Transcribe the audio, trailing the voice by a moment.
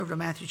to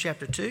Matthew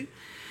chapter 2,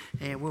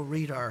 and we'll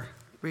read our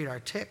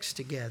text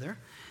together,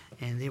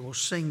 and then we'll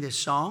sing this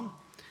song.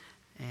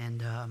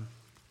 And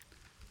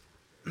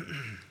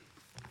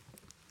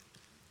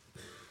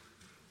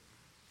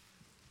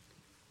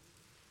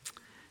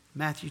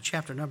Matthew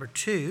chapter number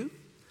 2.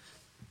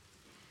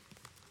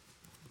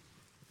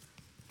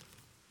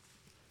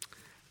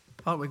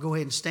 Why don't we go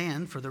ahead and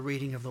stand for the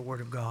reading of the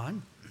Word of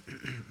God.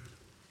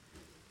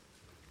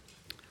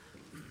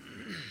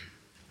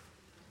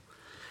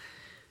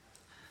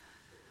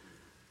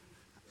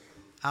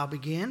 I'll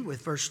begin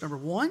with verse number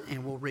 1,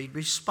 and we'll read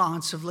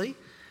responsively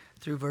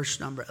through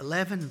verse number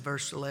 11.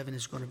 Verse 11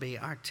 is going to be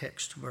our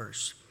text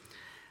verse.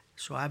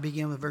 So I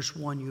begin with verse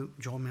 1, you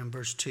join me in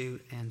verse 2,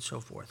 and so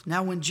forth.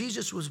 Now when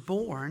Jesus was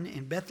born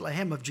in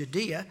Bethlehem of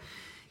Judea,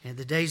 in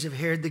the days of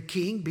Herod the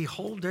king,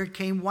 behold, there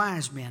came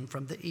wise men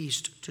from the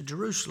east to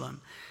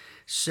Jerusalem,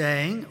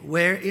 saying,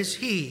 Where is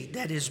he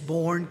that is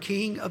born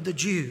King of the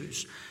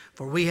Jews?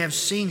 For we have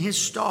seen his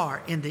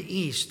star in the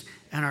east,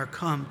 and are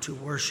come to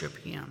worship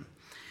him.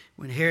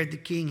 When Herod the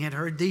king had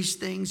heard these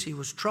things, he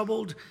was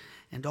troubled,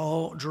 and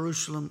all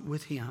Jerusalem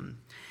with him.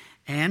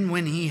 And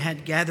when he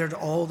had gathered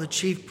all the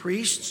chief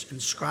priests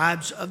and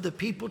scribes of the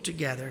people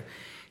together,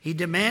 he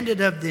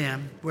demanded of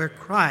them where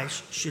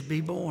Christ should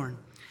be born.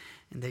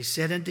 And they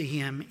said unto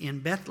him, In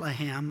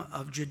Bethlehem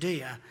of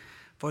Judea,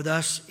 for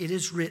thus it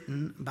is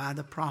written by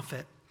the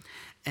prophet,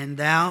 And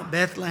thou,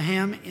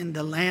 Bethlehem, in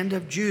the land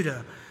of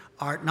Judah,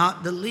 art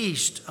not the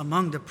least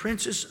among the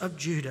princes of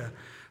Judah,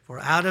 for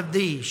out of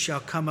thee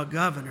shall come a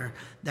governor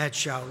that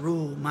shall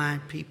rule my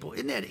people.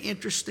 Isn't that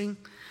interesting?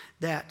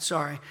 Cut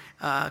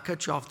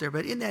you off there,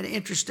 but isn't that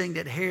interesting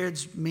that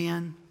Herod's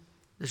men,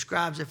 the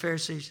scribes, the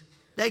Pharisees,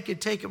 they could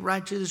take him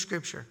right to the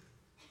scripture,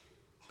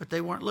 but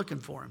they weren't looking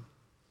for him.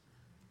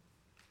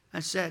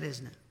 That's sad,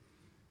 isn't it?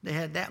 They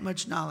had that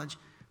much knowledge,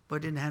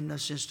 but didn't have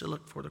enough sense to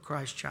look for the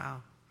Christ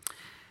child.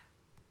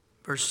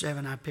 Verse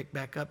 7, I pick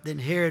back up. Then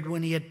Herod,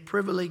 when he had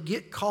privily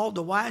called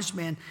the wise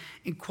men,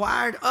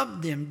 inquired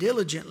of them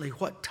diligently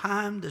what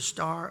time the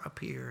star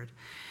appeared.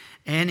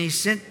 And he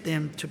sent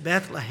them to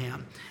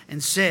Bethlehem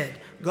and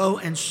said, Go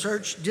and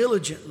search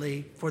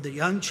diligently for the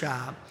young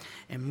child,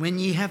 and when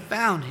ye have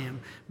found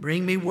him,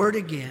 bring me word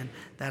again,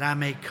 that I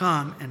may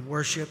come and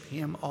worship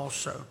him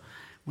also.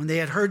 When they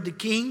had heard the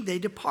king, they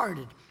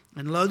departed.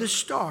 And lo, the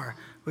star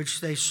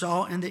which they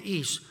saw in the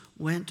east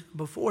went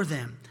before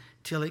them,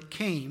 till it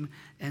came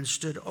and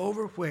stood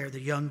over where the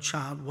young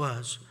child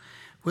was.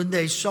 When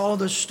they saw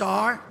the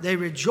star, they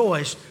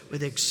rejoiced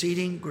with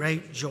exceeding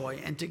great joy.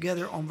 And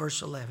together on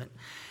verse 11.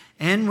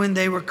 And when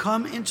they were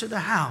come into the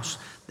house,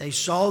 they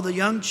saw the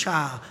young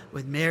child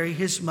with Mary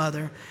his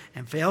mother,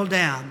 and fell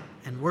down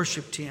and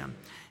worshipped him.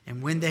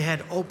 And when they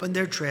had opened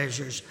their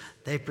treasures,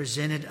 they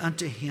presented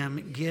unto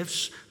him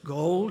gifts,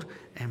 gold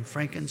and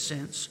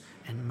frankincense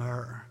and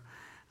myrrh.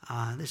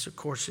 This, of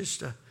course, is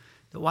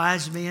the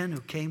wise men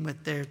who came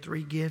with their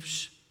 3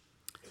 gifts.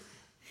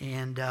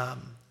 And I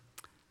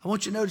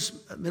want you to notice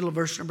middle of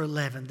verse number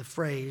 11, the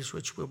phrase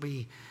which will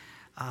be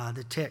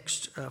the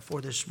text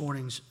for this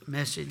morning's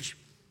message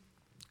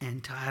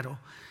and title.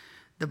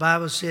 The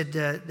Bible said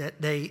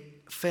that they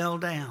fell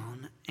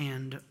down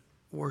and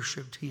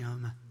worshiped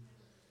him.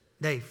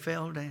 They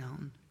fell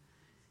down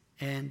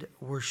and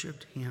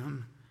worshiped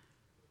him.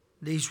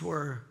 These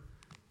were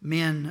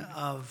men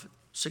of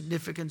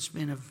significance,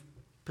 men of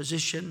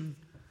position,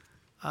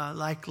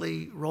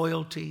 likely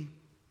royalty.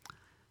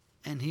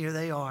 And here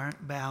they are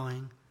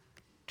bowing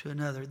to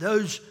another.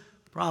 Those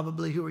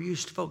probably who were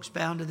used to folks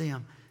bowing to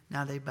them,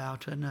 now they bow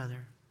to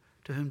another.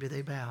 To whom do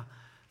they bow?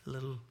 A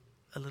little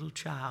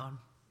child.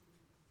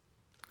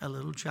 A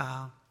little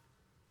child.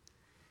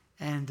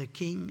 And the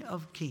King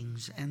of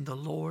Kings and the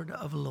Lord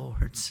of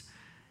Lords.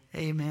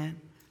 Amen.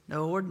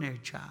 No ordinary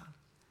child,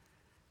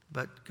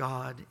 but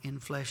God in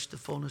flesh, the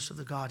fullness of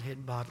the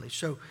Godhead bodily.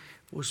 So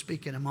we'll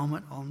speak in a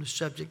moment on the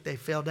subject. They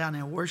fell down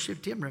and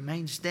worshiped him.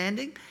 Remain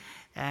standing.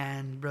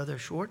 And Brother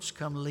Schwartz,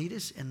 come lead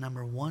us in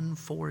number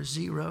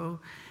 140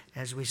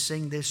 as we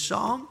sing this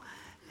song.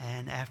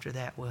 And after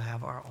that, we'll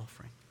have our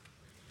offering.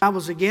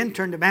 Bibles again,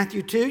 turn to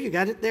Matthew 2. You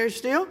got it there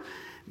still?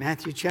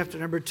 Matthew chapter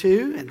number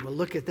 2. And we'll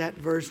look at that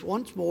verse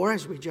once more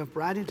as we jump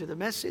right into the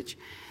message.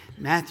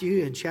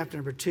 Matthew in chapter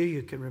number 2,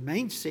 you can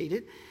remain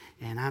seated.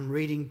 And I'm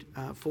reading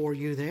for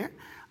you there,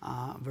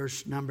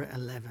 verse number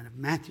 11 of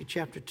Matthew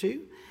chapter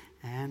 2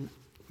 and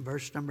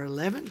verse number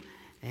 11.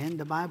 And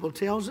the Bible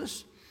tells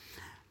us,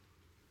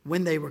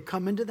 when they were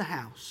come into the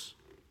house,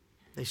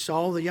 they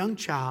saw the young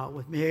child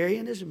with Mary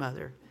and his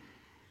mother,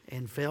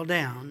 and fell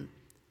down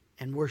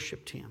and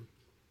worshipped him.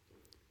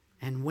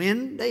 And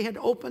when they had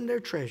opened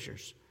their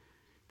treasures,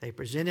 they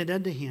presented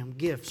unto him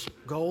gifts,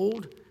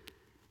 gold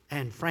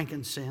and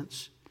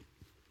frankincense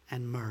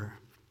and myrrh.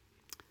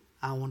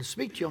 I want to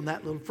speak to you on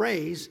that little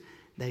phrase,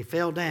 they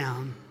fell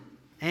down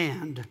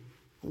and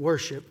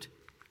worshiped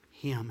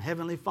him.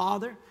 Heavenly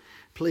Father,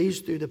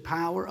 please, through the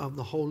power of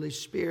the Holy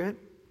Spirit,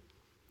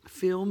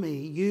 fill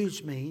me,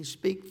 use me,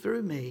 speak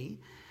through me,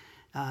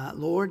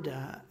 Lord,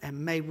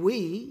 and may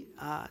we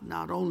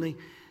not only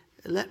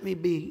let me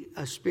be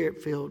a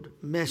Spirit-filled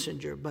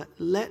messenger, but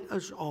let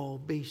us all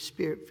be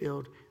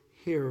Spirit-filled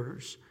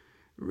hearers,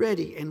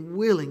 ready and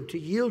willing to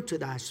yield to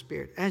thy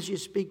Spirit as you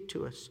speak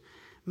to us.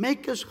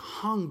 Make us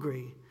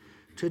hungry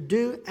to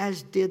do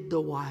as did the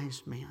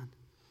wise men,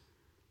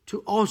 to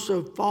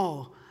also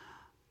fall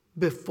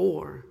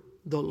before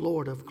the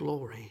Lord of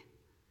glory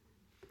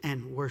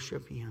and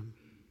worship him.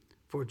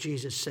 For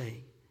Jesus'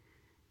 sake,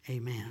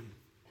 amen.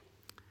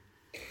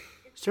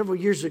 Several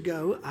years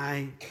ago,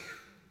 I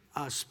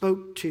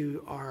spoke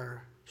to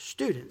our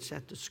students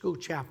at the school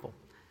chapel.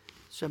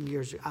 Some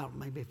years,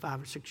 maybe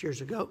 5 or 6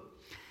 years ago.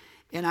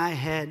 And I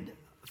had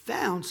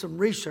found some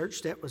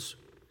research that was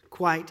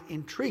quite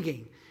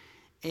intriguing.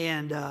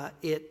 And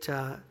it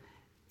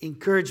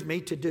encouraged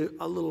me to dig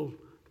a little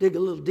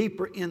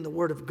deeper in the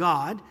Word of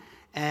God.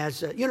 As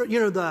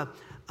the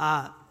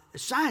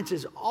science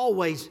is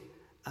always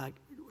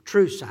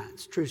true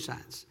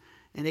science.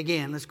 And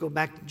again, let's go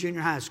back to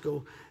junior high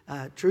school.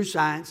 True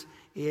science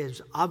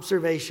is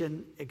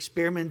observation,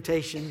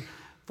 experimentation,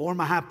 form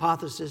a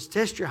hypothesis,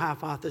 test your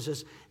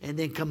hypothesis, and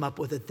then come up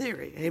with a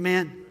theory.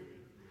 Amen?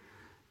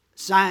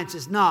 Science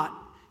is not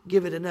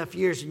give it enough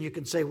years and you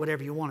can say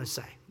whatever you want to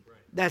say.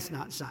 That's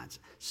not science.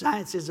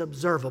 Science is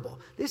observable.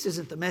 This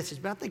isn't the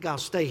message, but I think I'll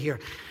stay here.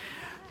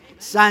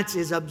 Science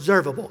is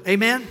observable.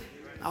 Amen?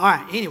 All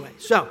right. Anyway,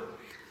 so,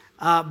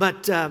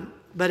 but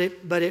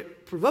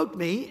it provoked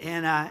me,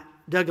 and I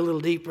dug a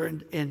little deeper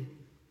and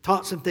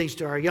taught some things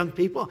to our young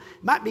people.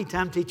 Might be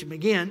time to teach them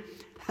again.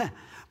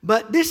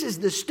 But this is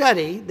the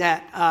study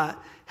that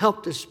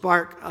helped to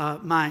spark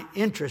my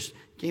interest.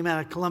 Came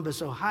out of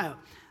Columbus, Ohio.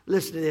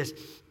 Listen to this.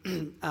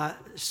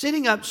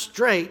 Sitting up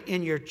straight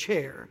in your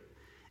chair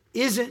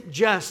isn't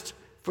just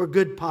for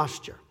good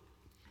posture.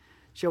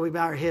 Shall we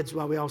bow our heads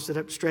while we all sit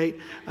up straight?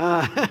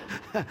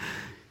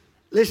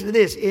 Listen to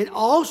this. It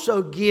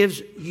also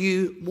gives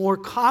you more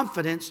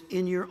confidence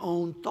in your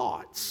own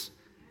thoughts,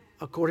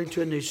 according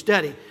to a new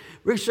study.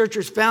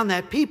 Researchers found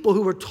that people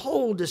who were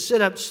told to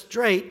sit up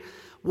straight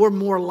were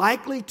more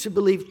likely to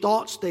believe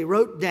thoughts they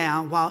wrote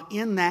down while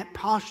in that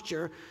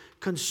posture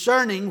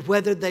concerning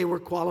whether they were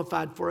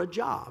qualified for a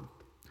job.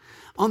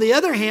 On the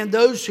other hand,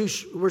 those who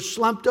were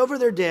slumped over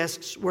their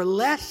desks were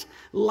less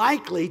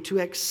likely to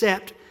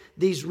accept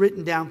these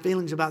written down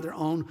feelings about their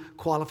own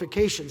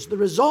qualifications. The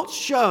results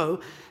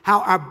show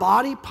how our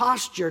body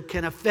posture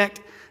can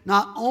affect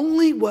not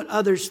only what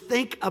others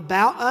think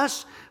about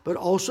us, but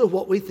also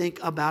what we think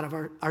about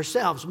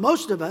ourselves.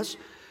 Most of us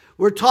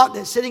were taught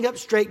that sitting up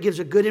straight gives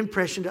a good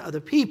impression to other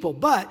people,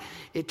 but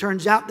it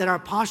turns out that our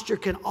posture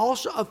can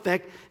also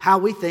affect how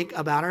we think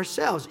about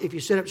ourselves. If you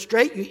sit up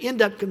straight, you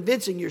end up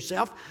convincing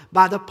yourself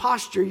by the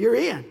posture you're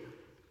in.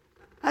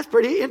 That's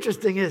pretty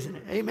interesting, isn't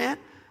it? Amen?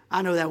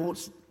 I know that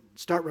won't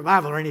start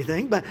revival or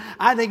anything, but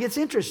I think it's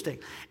interesting.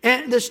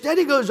 And the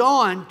study goes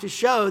on to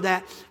show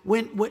that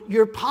when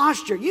your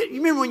posture, you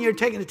remember when you were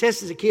taking a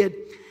test as a kid,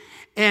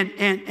 and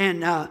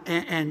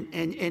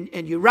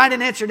you write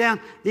an answer down,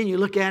 then you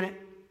look at it,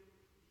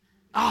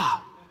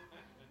 and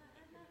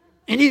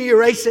then you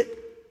erase it,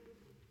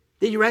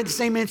 then you write the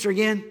same answer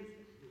again,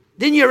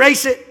 then you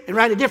erase it and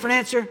write a different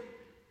answer,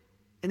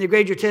 and they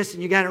grade your test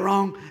and you got it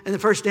wrong, and the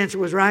first answer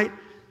was right.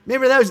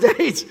 Remember those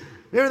days?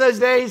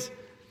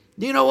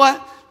 Do you know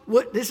what?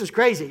 This is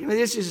crazy. I mean,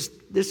 this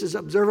is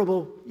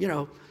observable,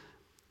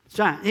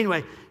 science.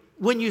 Anyway,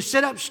 when you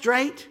sit up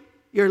straight,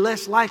 you're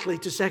less likely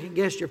to second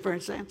guess your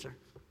first answer.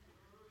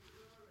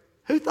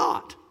 Who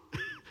thought?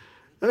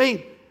 I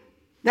mean,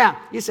 now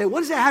you say,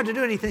 what does that have to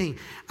do with anything?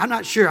 I'm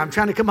not sure. I'm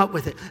trying to come up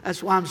with it.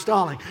 That's why I'm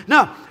stalling.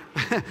 No,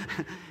 it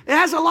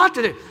has a lot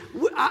to do.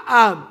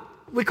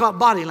 We call it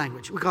body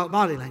language.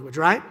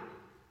 Right?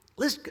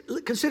 Let's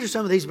consider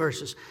some of these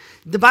verses.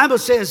 The Bible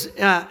says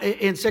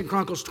in 2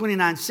 Chronicles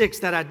 29:6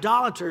 that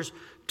idolaters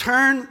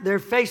turn their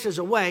faces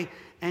away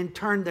and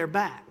turn their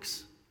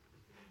backs.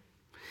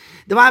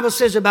 The Bible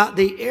says about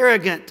the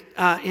arrogant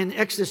in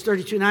Exodus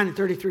 32:9 and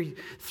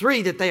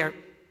 33:3 that they are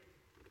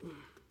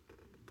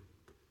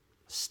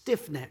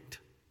stiff-necked.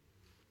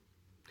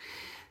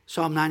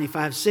 Psalm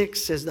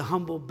 95:6 says the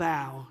humble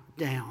bow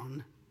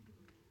down.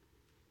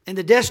 And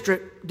the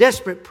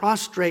desperate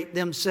prostrate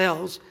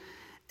themselves,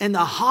 and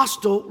the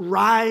hostile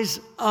rise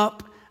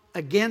up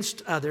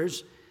against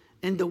others,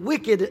 and the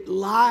wicked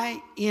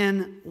lie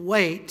in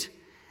wait,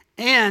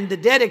 and the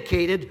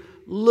dedicated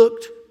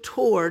looked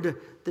toward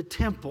the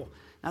temple.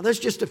 Now, there's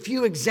just a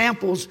few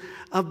examples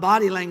of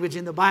body language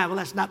in the Bible.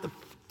 That's not the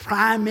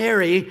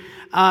primary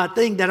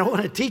thing that I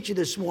want to teach you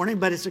this morning,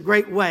 but it's a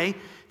great way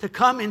to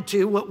come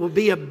into what will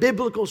be a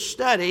biblical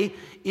study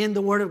in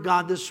the Word of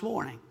God this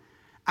morning.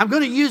 I'm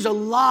going to use a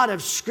lot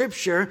of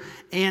scripture,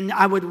 and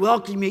I would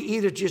welcome you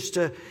either just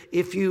to,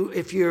 if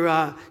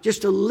you're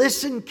just to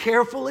listen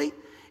carefully,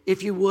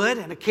 if you would,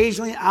 and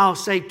occasionally I'll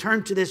say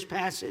turn to this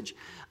passage.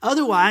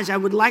 Otherwise, I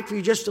would like for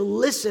you just to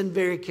listen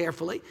very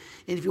carefully.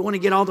 And if you want to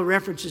get all the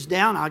references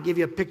down, I'll give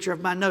you a picture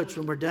of my notes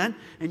when we're done,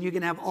 and you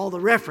can have all the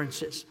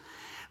references.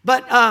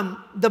 But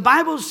the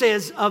Bible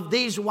says of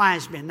these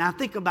wise men, now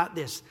think about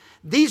this.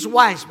 These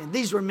wise men,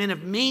 these were men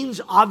of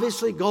means,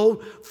 obviously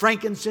gold,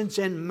 frankincense,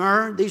 and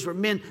myrrh. These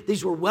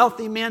were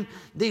wealthy men.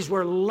 These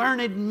were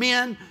learned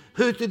men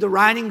who, through the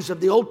writings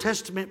of the Old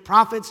Testament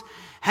prophets,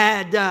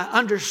 had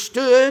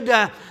understood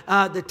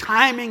the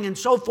timing and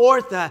so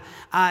forth.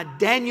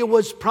 Daniel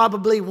was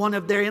probably one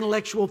of their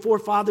intellectual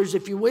forefathers,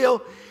 if you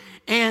will.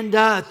 And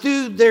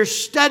through their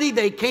study,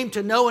 they came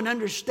to know and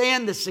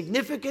understand the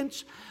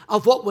significance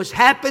of what was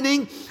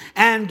happening.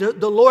 And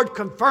the Lord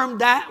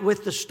confirmed that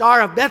with the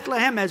Star of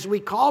Bethlehem, as we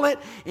call it.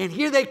 And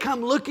here they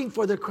come looking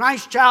for the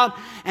Christ child.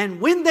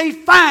 And when they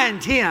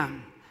find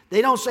Him,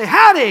 they don't say,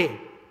 howdy.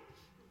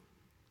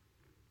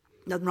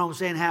 Nothing wrong with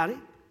saying howdy.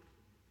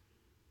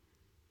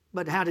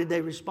 But how did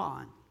they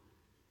respond?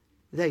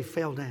 They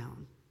fell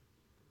down.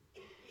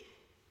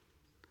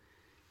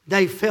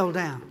 They fell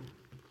down.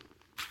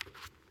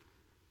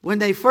 When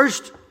they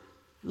first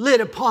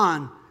lit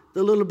upon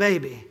the little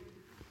baby,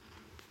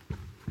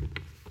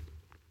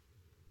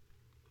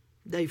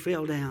 they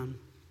fell down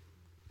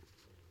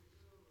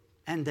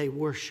and they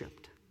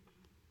worshiped.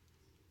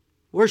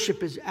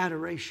 Worship is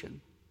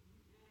adoration.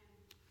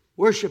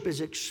 Worship is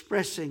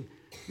expressing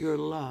your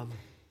love,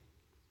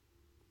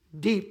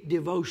 deep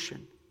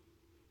devotion.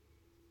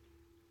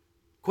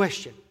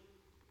 Question: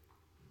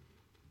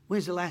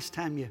 when's the last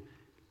time you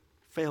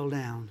fell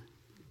down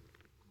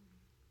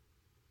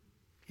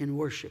and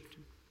worshiped?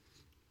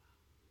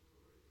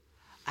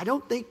 I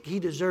don't think he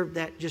deserved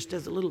that just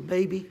as a little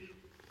baby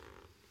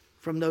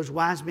from those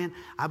wise men.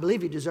 I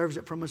believe he deserves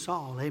it from us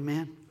all.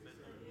 Amen.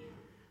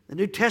 The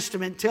New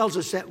Testament tells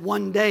us that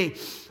one day,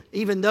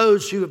 even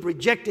those who have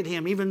rejected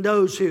Him, even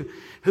those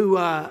who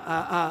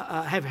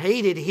have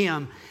hated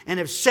Him and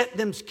have set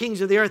them,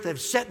 kings of the earth,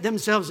 have set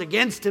themselves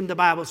against Him, the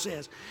Bible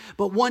says.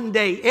 But one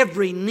day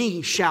every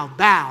knee shall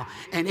bow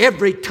and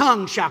every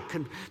tongue shall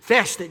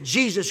confess that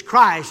Jesus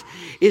Christ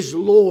is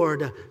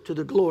Lord, to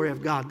the glory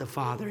of God the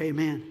Father.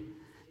 Amen.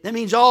 That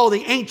means all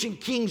the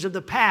ancient kings of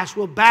the past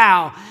will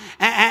bow,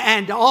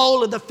 and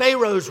all of the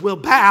pharaohs will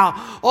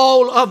bow.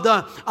 All of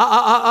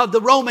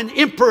the Roman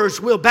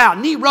emperors will bow.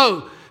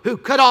 Nero, who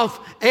cut off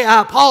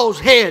Paul's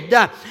head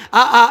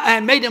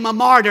and made him a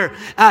martyr,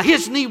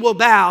 his knee will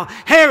bow.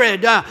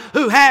 Herod,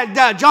 who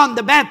had John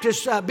the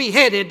Baptist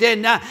beheaded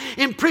and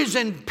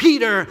imprisoned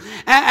Peter,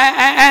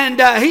 and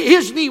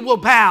his knee will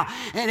bow.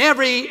 And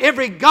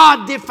every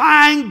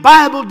God-defying,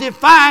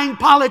 Bible-defying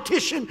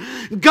politician,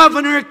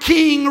 governor,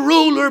 king,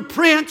 ruler,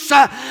 prince,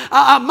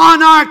 a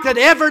monarch that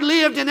ever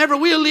lived and ever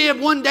will live,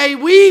 one day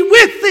we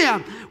with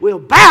them will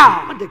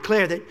bow and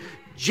declare that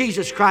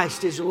Jesus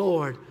Christ is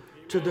Lord,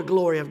 to the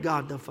glory of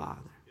God the Father.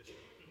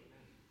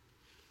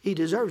 He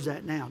deserves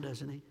that now,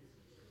 doesn't He?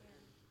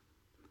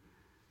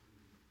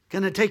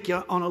 Can I take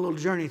you on a little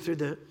journey through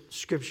the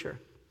Scripture?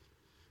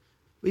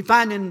 We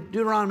find in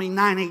Deuteronomy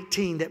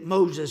 9:18 that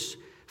Moses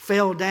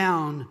fell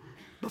down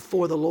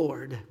before the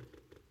Lord.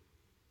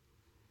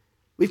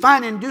 We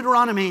find in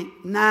Deuteronomy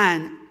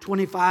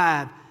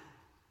 9:25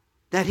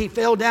 that he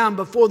fell down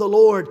before the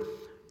Lord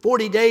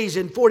 40 days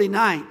and 40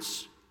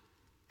 nights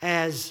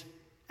as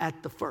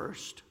at the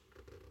first.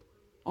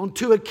 On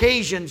two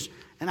occasions,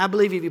 and I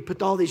believe if you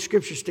put all these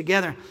scriptures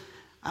together,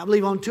 I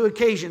believe on two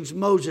occasions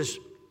Moses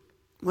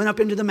went up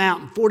into the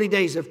mountain, 40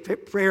 days of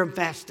prayer and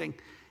fasting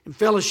and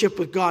fellowship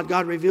with God.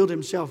 God revealed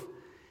Himself.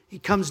 He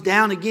comes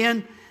down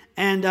again,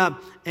 and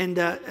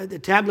the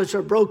tablets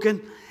are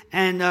broken,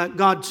 and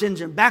God sends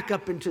him back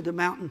up into the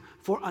mountain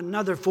for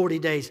another 40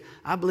 days.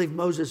 I believe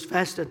Moses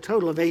fasted a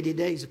total of 80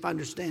 days, if I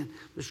understand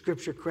the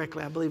scripture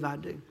correctly. I believe I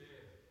do.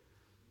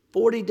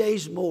 40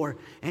 days more,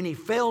 and he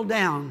fell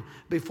down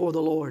before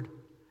the Lord.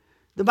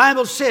 The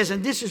Bible says,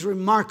 and this is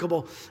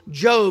remarkable,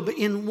 Job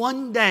in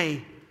one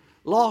day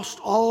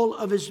lost all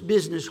of his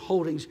business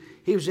holdings.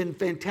 He was a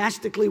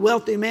fantastically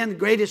wealthy man, the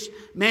greatest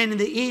man in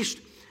the East.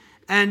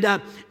 And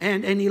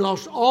he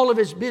lost all of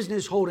his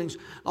business holdings,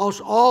 lost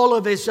all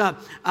of his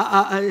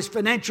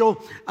financial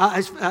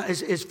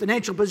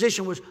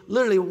position was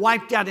literally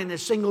wiped out in a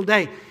single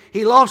day.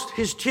 He lost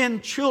his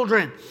 10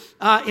 children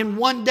in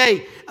one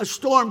day. A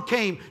storm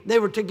came. They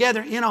were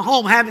together in a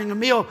home having a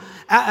meal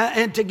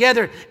and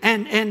together,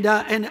 and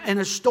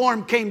a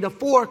storm came to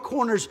four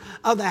corners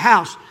of the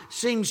house.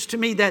 Seems to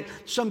me that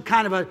some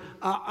kind of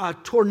a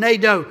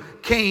tornado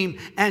came,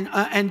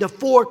 and the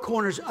four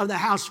corners of the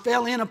house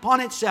fell in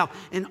upon itself,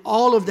 and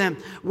all of them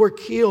were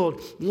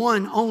killed.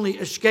 One only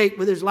escaped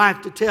with his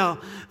life to tell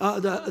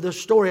the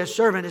story. A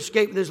servant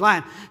escaped with his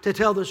life to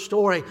tell the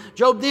story.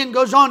 Job then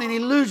goes on and he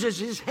loses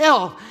his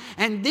health,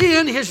 and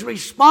then his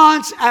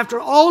response after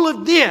all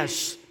of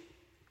this,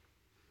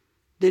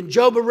 then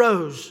Job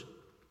arose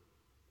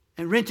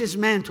and rent his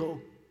mantle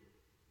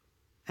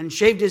and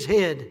shaved his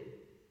head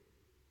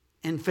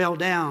and fell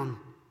down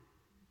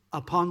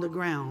upon the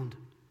ground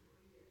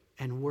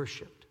and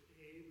worshiped.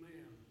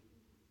 Amen.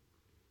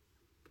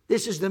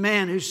 This is the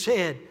man who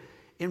said,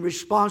 in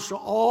response to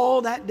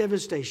all that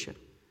devastation,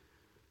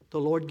 the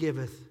Lord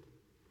giveth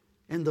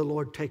and the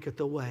Lord taketh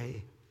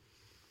away.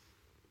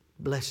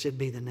 Blessed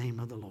be the name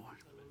of the Lord.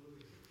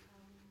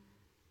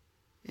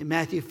 In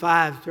Matthew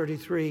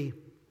 5:33,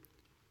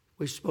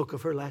 We spoke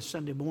of her last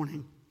Sunday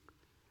morning.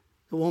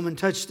 The woman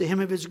touched the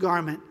hem of his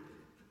garment.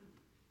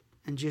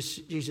 And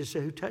Jesus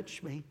said, who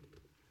touched me?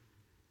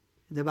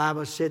 The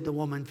Bible said the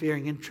woman,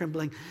 fearing and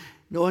trembling,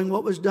 knowing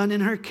what was done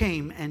in her,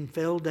 came and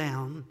fell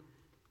down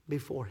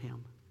before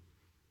him.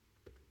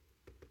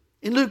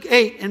 In Luke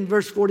 8 and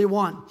verse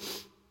 41,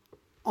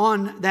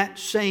 in that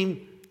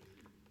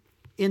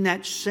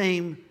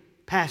same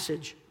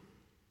passage,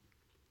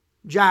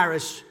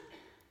 Jairus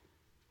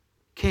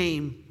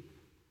came,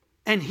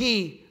 and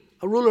he,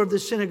 a ruler of the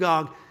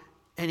synagogue,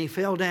 and he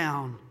fell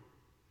down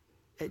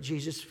at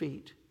Jesus'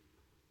 feet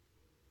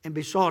and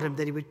besought him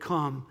that he would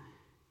come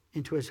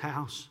into his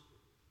house.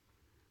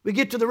 We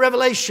get to the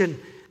Revelation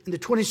in the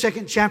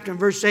 22nd chapter and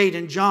verse 8,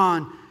 and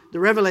John, the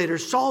Revelator,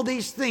 saw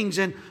these things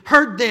and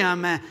heard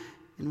them. And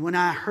when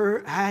I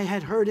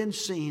had heard and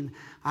seen,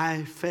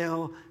 I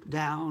fell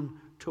down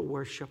to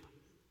worship.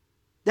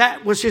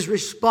 That was his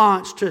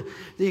response to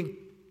the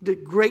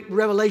great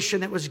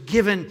revelation that was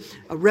given,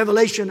 a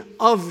revelation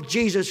of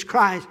Jesus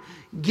Christ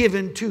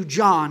given to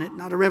John.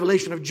 Not a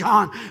revelation of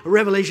John, a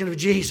revelation of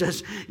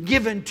Jesus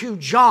given to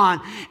John.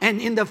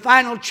 And in the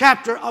final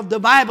chapter of the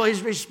Bible,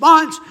 his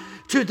response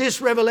to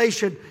this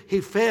revelation,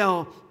 he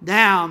fell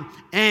down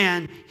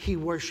and he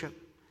worshiped.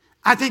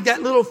 I think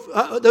that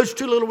those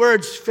two little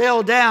words,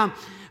 fell down,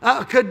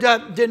 could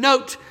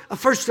denote,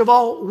 first of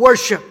all,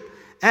 worship,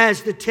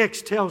 as the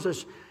text tells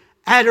us.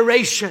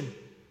 Adoration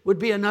would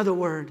be another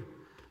word.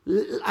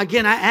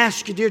 Again, I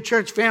ask you, dear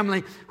church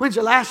family, when's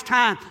the last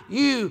time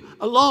you,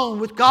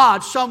 alone with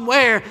God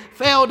somewhere,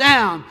 fell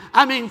down?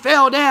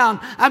 Fell down.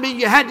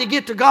 You had to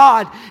get to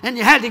God, and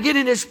you had to get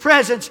in His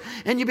presence,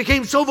 and you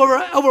became so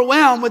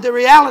overwhelmed with the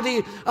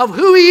reality of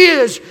who He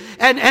is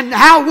and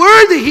how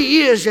worthy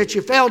He is that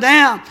you fell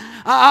down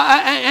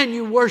and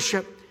you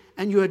worshiped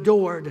and you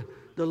adored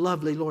the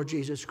lovely Lord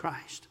Jesus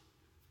Christ.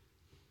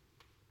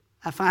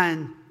 I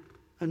find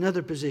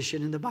another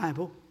position in the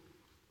Bible.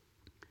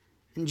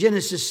 In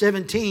Genesis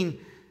 17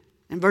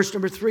 and verse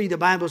number 3, the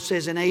Bible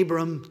says, and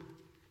Abram,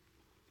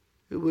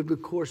 who would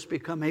of course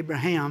become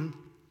Abraham,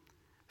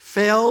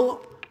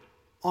 fell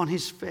on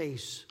his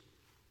face,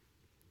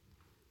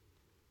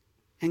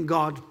 and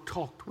God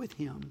talked with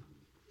him.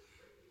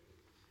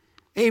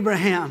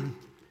 Abraham,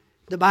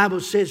 the Bible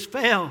says,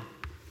 fell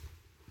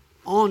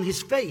on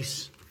his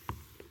face.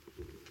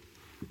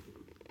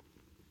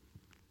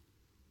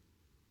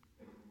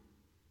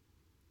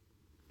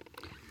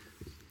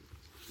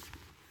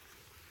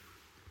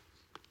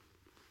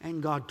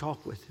 And God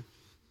talked with him.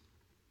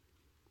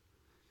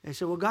 They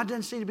said, well, God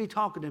doesn't seem to be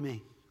talking to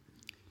me.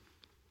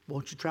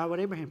 Won't you try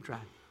what Abraham tried?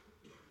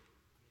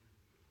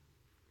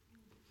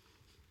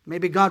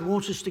 Maybe God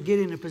wants us to get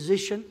in a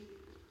position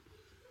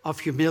of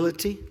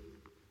humility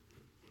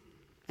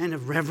and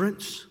of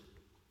reverence.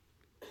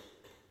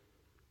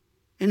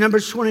 In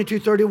Numbers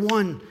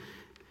 22:31,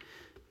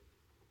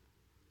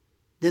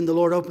 then the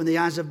Lord opened the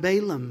eyes of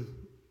Balaam,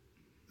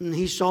 and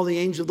he saw the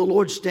angel of the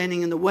Lord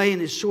standing in the way and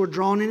his sword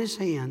drawn in his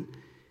hand.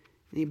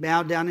 And he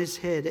bowed down his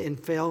head and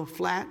fell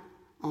flat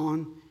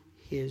on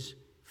his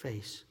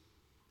face.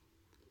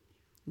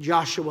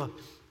 Joshua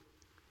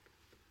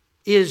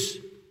is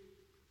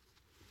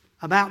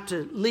about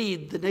to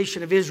lead the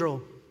nation of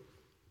Israel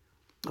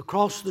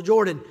across the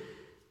Jordan.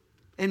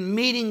 And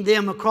meeting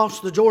them across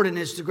the Jordan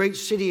is the great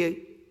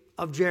city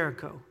of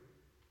Jericho.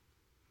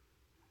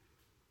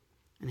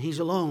 And he's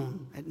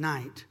alone at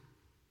night.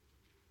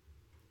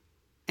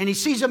 And he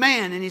sees a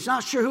man, and he's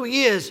not sure who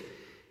he is.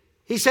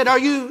 He said, are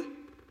you,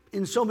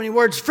 in so many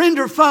words, friend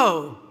or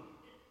foe?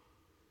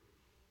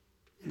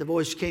 And the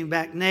voice came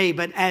back, nay,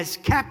 but as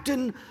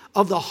captain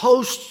of the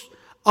hosts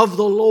of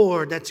the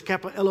Lord, that's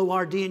capital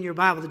L-O-R-D in your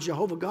Bible, the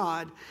Jehovah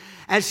God,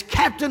 as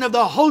captain of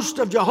the host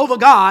of Jehovah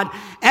God,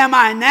 am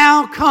I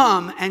now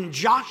come? And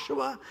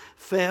Joshua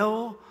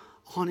fell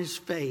on his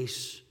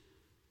face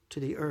to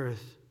the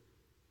earth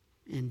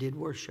and did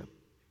worship.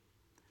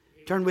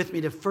 Turn with me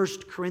to 1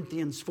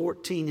 Corinthians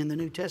 14 in the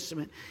New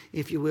Testament,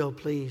 if you will,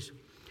 please.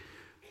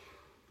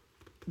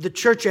 The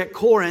church at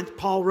Corinth,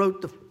 Paul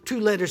wrote the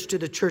two letters to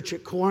the church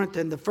at Corinth,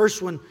 and the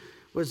first one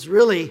was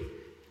really,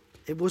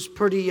 it was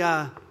pretty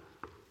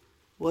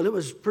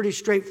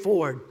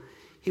straightforward.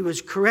 He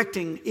was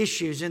correcting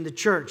issues in the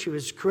church. He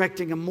was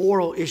correcting a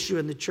moral issue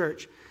in the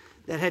church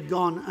that had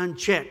gone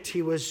unchecked.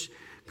 He was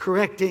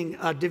correcting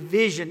a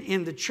division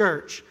in the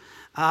church.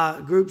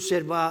 A group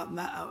said, well,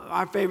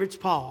 our favorite's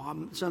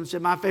Paul. Some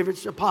said, my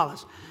favorite's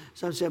Apollos.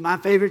 Some said, my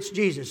favorite's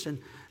Jesus, and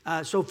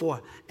so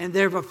forth. And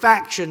there were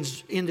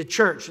factions in the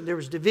church, and there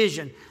was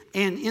division.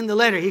 And in the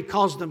letter, he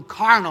calls them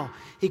carnal.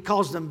 He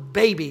calls them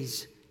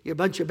babies. You're a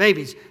bunch of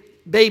babies.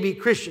 Baby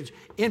Christians,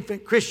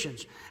 infant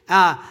Christians.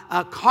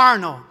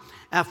 Carnal,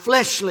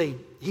 fleshly,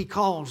 he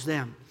calls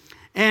them.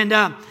 And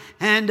one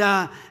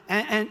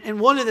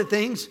of the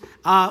things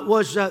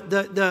was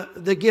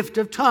the gift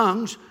of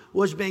tongues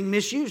was being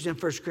misused in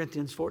 1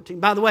 Corinthians 14.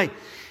 By the way,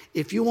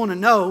 if you want to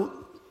know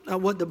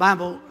what the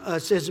Bible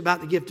says about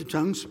the gift of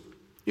tongues,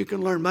 you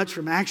can learn much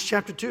from Acts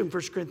chapter 2 and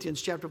 1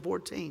 Corinthians chapter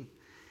 14.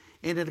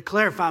 And it'll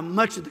clarify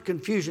much of the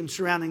confusion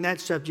surrounding that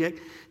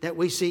subject that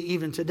we see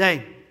even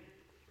today.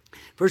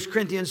 1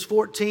 Corinthians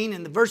 14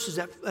 and the verses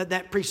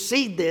that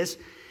precede this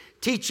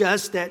teach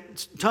us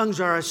that tongues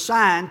are a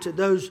sign to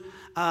those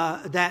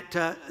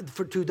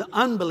to the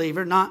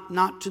unbeliever,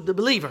 not to the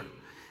believer.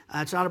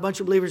 It's not a bunch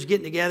of believers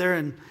getting together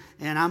and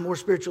I'm more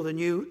spiritual than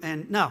you.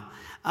 And no.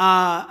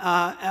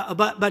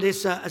 But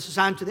it's a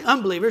sign to the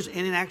unbelievers.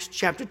 And in Acts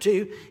chapter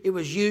 2, it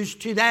was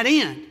used to that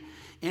end.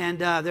 And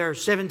there are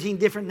 17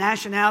 different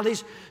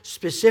nationalities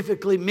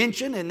specifically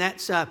mentioned, and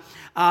that's a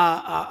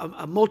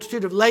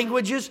multitude of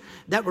languages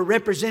that were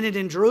represented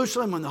in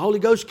Jerusalem. When the Holy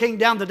Ghost came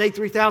down, the day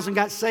 3,000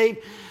 got saved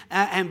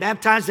and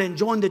baptized and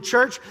joined the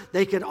church,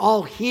 they could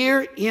all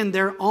hear in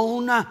their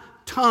own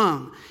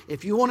tongue.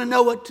 If you want to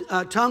know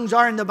what tongues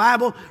are in the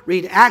Bible,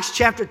 read Acts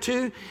chapter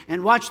 2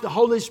 and watch the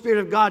Holy Spirit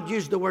of God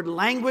use the word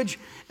language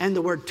and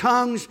the word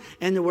tongues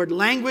and the word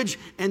language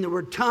and the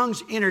word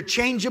tongues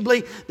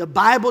interchangeably. The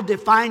Bible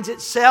defines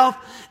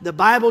itself. The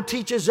Bible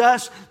teaches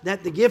us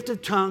that the gift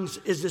of tongues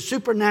is the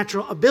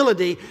supernatural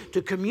ability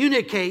to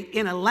communicate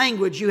in a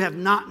language you have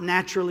not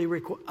naturally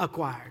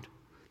acquired.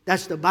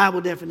 That's the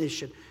Bible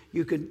definition.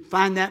 You can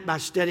find that by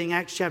studying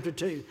Acts chapter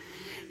 2.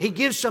 He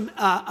gives some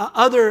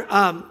other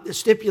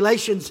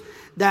stipulations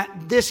that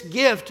this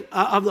gift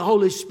of the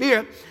Holy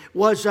Spirit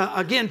was,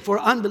 again, for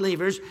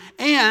unbelievers,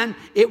 and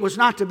it was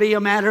not to be a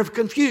matter of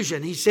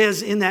confusion. He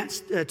says in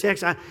that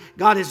text,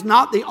 God is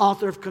not the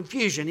author of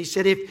confusion. He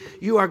said,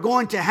 if you are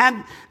going to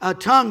have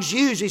tongues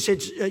used, he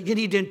said, you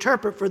need to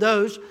interpret for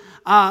those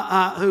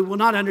who will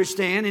not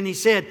understand. And he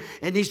said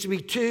it needs to be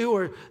 2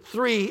 or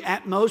 3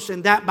 at most,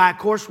 and that by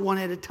course one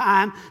at a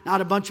time,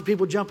 not a bunch of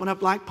people jumping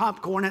up like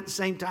popcorn at the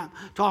same time,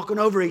 talking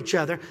over each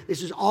other.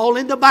 This is all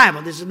in the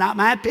Bible. This is not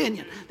my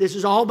opinion. This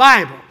is all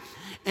Bible.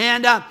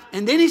 And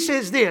then he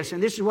says this,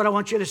 and this is what I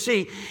want you to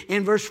see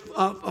in verse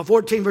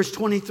 14, verse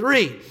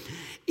 23.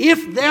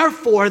 If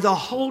therefore the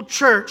whole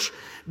church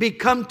be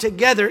come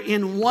together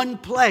in one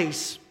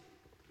place,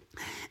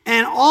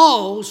 and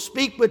all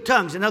speak with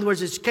tongues. In other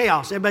words, it's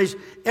chaos.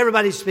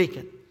 Everybody's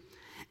speaking.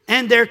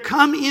 And there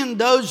come in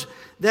those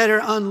that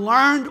are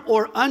unlearned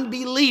or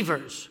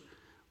unbelievers.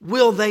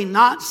 Will they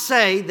not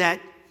say that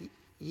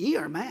ye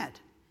are mad?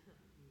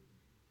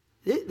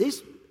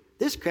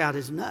 This crowd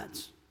is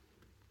nuts.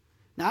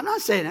 Now, I'm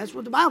not saying that's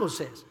what the Bible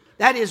says.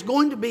 That is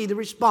going to be the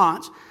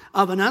response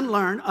of an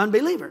unlearned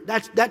unbeliever.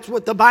 That's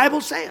what the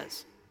Bible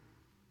says.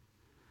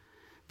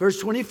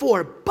 Verse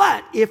 24.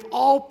 But if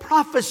all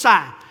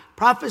prophesy.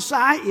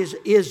 Prophesy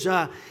is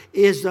a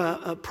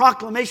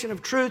proclamation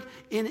of truth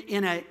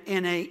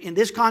in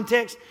this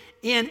context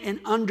in an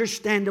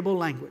understandable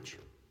language.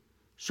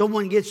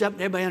 Someone gets up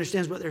and everybody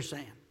understands what they're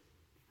saying.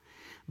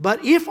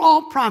 But if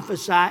all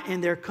prophesy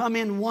and there come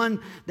in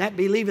one that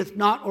believeth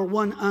not or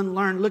one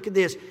unlearned, look at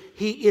this.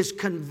 He is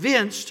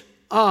convinced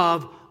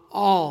of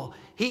all.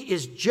 He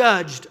is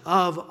judged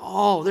of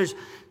all. There's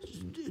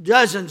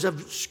dozens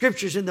of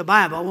scriptures in the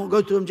Bible. I won't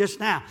go through them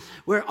just now.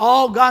 Where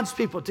all God's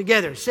people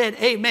together said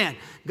amen.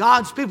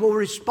 God's people were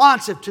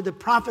responsive to the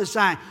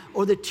prophesying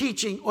or the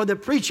teaching or the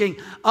preaching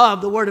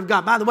of the Word of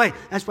God. By the way,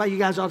 that's why you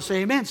guys ought to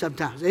say amen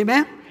sometimes.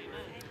 Amen?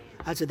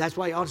 I said that's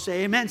why you ought to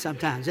say amen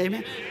sometimes.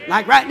 Amen?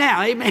 Like right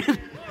now. Amen?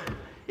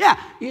 Yeah,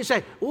 you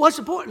say, well, what's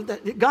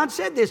important? God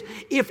said this.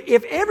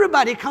 If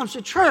everybody comes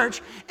to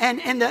church and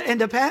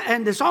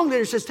the song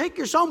leader says, take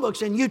your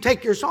songbooks and you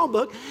take your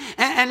songbook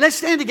and let's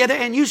stand together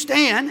and you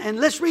stand and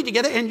let's read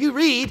together and you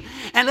read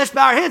and let's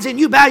bow our heads and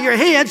you bow your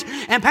heads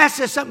and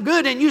pastor says something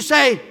good and you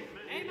say,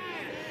 amen.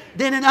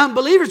 Then an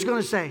unbeliever is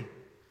going to say,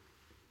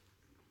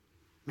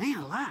 man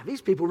alive,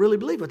 these people really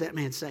believe what that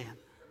man's saying.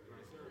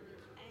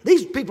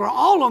 These people are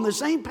all on the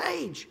same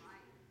page.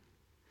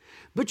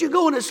 But you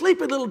go in a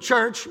sleepy little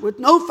church with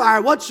no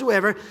fire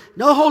whatsoever,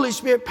 no Holy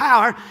Spirit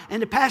power,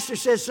 and the pastor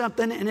says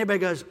something and everybody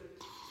goes,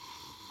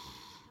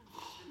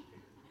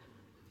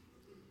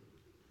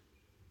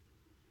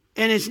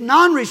 and it's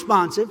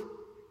non-responsive,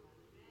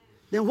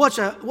 then what's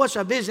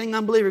a visiting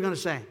unbeliever going to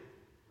say?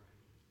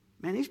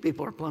 Man, these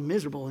people are plumb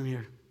miserable in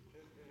here.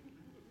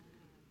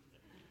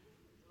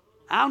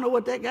 I don't know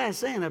what that guy's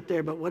saying up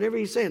there, but whatever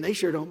he's saying, they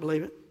sure don't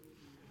believe it.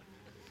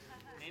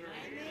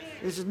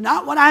 This is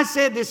not what I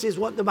said. This is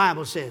what the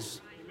Bible says.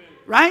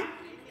 Right?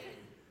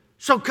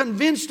 So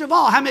convinced of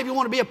all. How many of you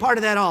want to be a part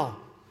of that all?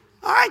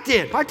 All right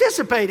then.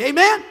 Participate.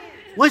 Amen?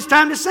 When it's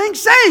time to sing,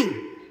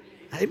 sing.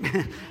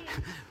 Amen.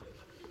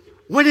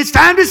 When it's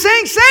time to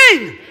sing,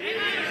 sing.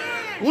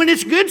 Amen. When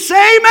it's good,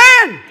 say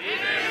amen.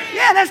 Amen.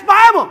 Yeah, that's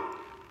Bible.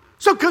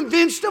 So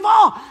convinced of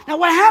all. Now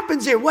what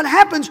happens here? What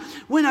happens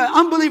when an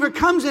unbeliever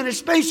comes in a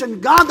space and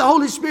God the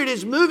Holy Spirit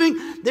is moving?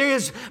 There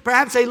is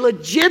perhaps a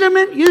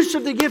legitimate use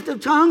of the gift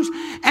of tongues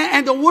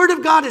and the Word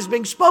of God is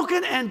being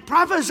spoken and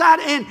prophesied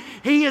and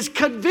he is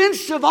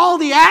convinced of all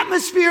the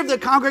atmosphere of the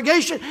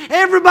congregation.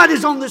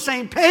 Everybody's on the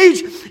same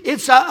page.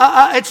 It's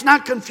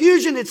not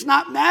confusion. It's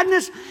not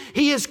madness.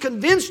 He is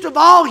convinced of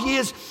all. He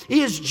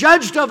is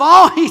judged of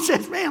all. He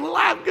says, man,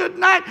 alive, good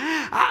night.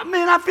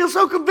 Man, I feel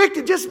so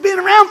convicted just being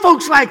around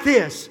folks like this.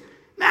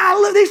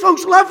 Man, these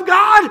folks love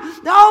God.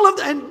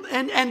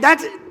 And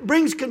that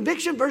brings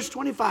conviction. Verse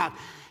 25.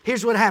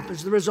 Here's what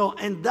happens, the result.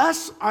 And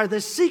thus are the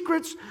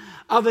secrets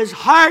of his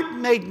heart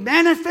made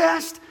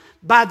manifest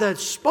by the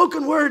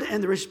spoken word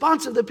and the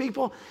response of the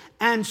people,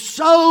 and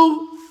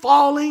so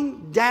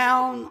falling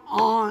down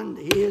on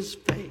his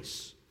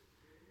face,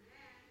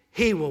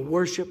 he will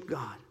worship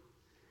God.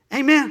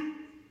 Amen.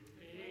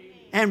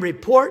 And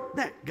report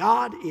that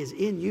God is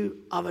in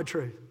you of a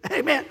truth.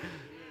 Amen.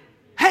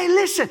 Hey,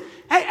 listen.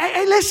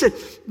 Hey, listen.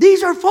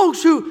 These are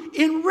folks who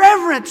in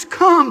reverence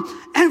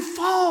come and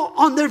fall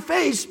on their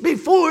face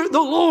before the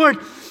Lord.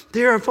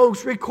 There are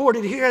folks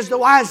recorded here as the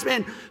wise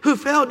men who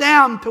fell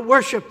down to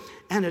worship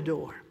and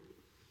adore.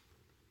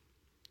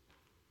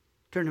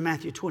 Turn to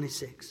Matthew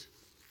 26.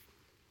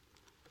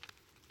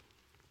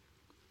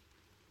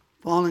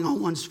 Falling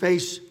on one's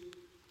face,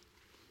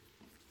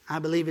 I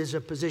believe, is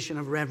a position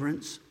of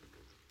reverence.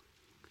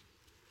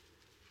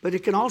 But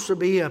it can also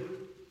be a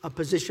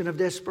position of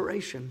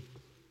desperation.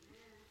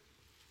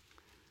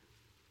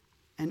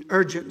 An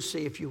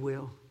urgency, if you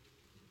will.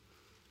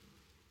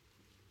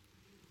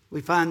 We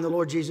find the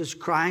Lord Jesus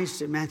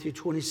Christ in Matthew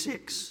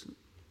 26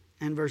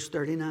 and verse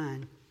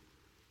 39.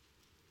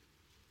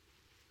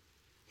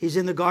 He's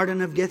in the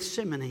Garden of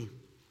Gethsemane.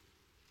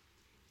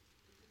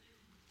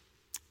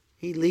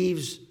 He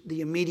leaves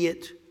the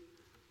immediate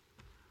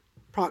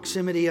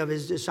proximity of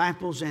his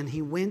disciples, and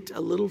he went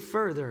a little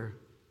further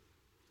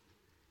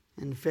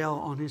and fell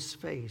on his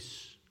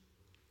face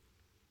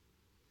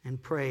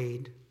and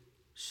prayed,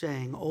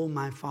 saying, "O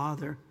my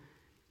Father,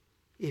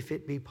 if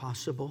it be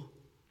possible,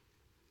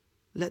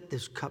 let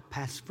this cup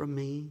pass from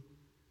me.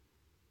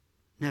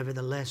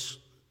 Nevertheless,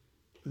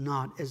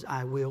 not as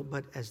I will,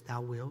 but as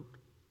thou wilt."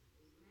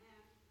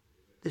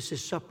 This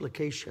is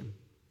supplication.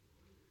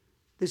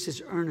 This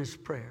is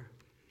earnest prayer.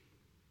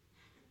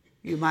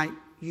 You might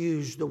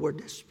use the word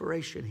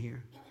desperation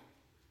here.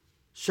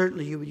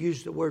 Certainly you would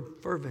use the word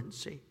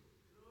fervency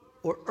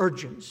or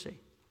urgency.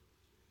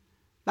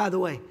 By the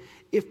way,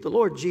 if the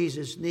Lord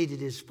Jesus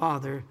needed his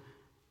Father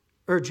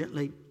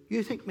urgently,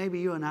 you think maybe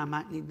you and I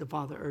might need the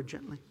Father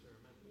urgently?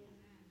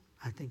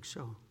 I think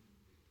so.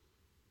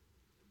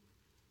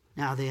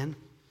 Now then,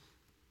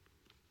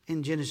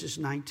 in Genesis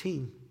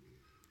 19,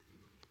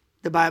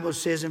 the Bible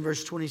says in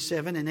verse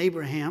 27, and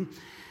Abraham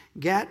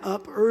got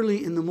up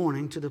early in the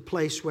morning to the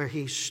place where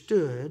he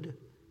stood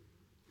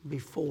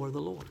before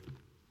the Lord.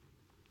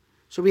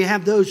 So we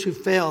have those who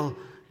fell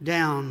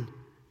down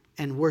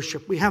and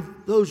worship. We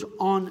have those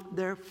on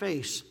their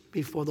face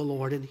before the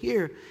Lord. And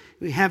here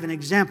we have an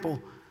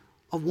example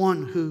of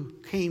one who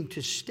came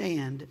to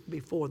stand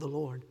before the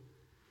Lord.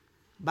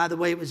 By the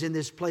way, it was in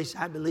this place,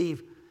 I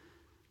believe,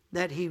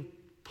 that he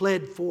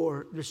pled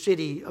for the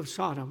city of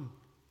Sodom.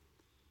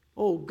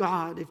 Oh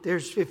God, if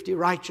there's 50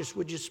 righteous,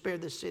 would you spare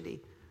the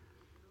city?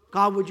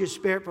 God, would you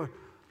spare it for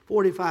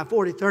 45,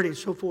 40, 30, and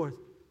so forth,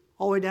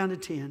 all the way down to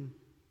 10?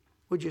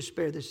 Would you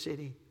spare the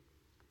city?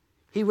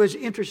 He was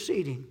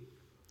interceding.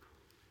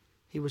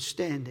 He was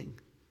standing.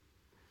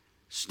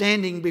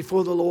 Standing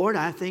before the Lord,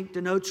 I think,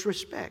 denotes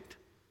respect.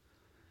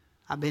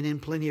 I've been in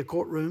plenty of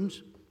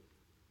courtrooms.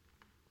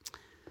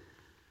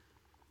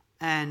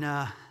 And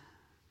not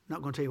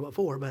going to tell you what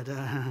for, but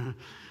I've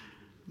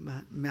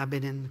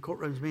been in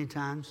courtrooms many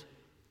times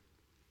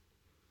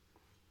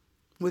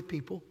with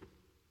people.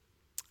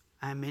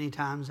 And many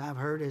times I've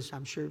heard, as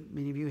I'm sure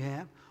many of you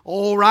have,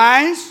 all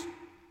rise.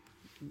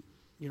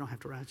 You don't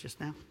have to rise just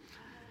now.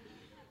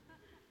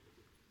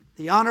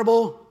 The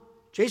Honorable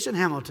Jason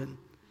Hamilton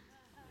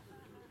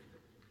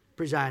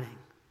presiding.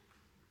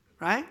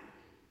 Right?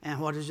 And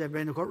what does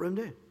everybody in the courtroom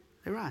do?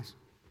 They rise.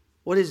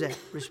 What is that?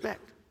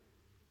 Respect.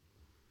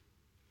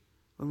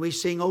 When we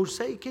sing, "Oh,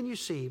 say, can you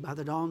see by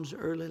the dawn's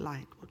early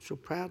light what so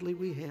proudly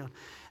we hailed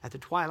at the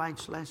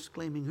twilight's last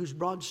gleaming, whose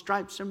broad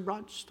stripes and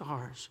broad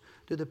stars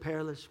through the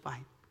perilous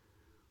fight,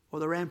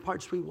 or the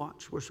ramparts we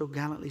watched were so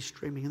gallantly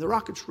streaming, and the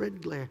rocket's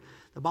red glare,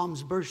 the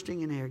bombs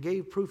bursting in air,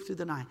 gave proof through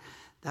the night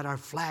that our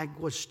flag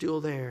was still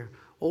there.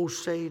 Oh,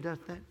 say,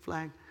 doth that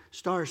flag,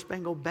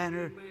 star-spangled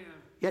banner,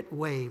 yet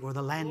wave o'er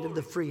the land of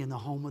the free and the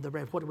home of the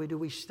brave." What do?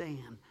 We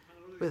stand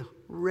with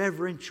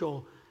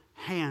reverential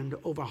hand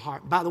over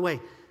heart. By the way,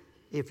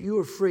 if you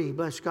are free,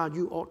 bless God,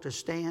 you ought to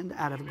stand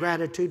out of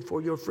gratitude for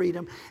your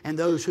freedom and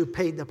those who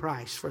paid the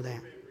price for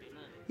that.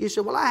 You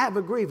say, "Well, I have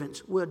a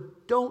grievance." Well,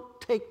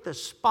 don't take the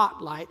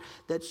spotlight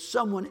that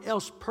someone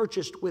else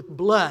purchased with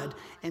blood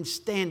and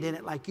stand in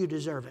it like you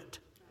deserve it.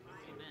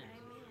 Amen.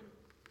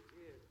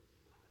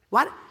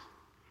 What?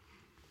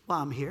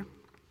 While I'm here,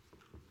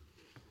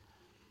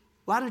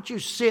 why don't you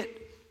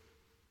sit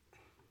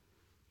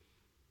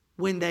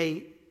when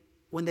they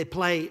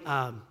play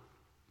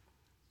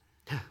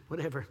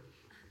whatever,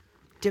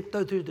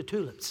 Tiptoe Through the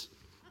Tulips?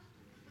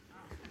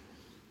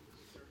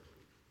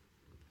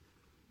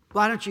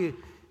 Why don't you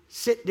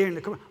sit during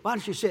the... Why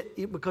don't you sit?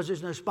 Because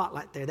there's no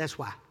spotlight there. That's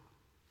why.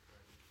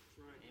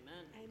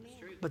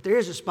 Amen. But there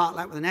is a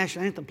spotlight when the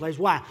national anthem plays.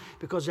 Why?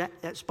 Because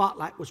that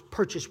spotlight was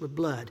purchased with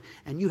blood.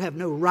 And you have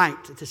no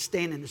right to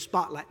stand in the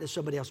spotlight that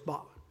somebody else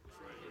bought.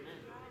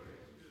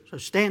 So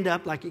stand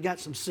up like you got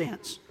some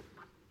sense.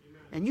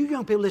 And you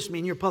young people listen to me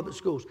in your public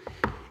schools.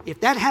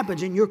 If that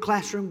happens in your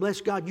classroom, bless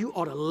God, you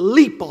ought to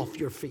leap off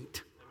your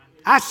feet.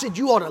 I said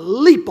you ought to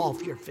leap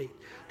off your feet.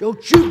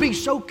 Don't you be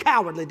so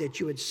cowardly that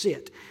you would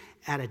sit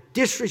out of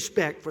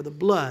disrespect for the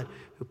blood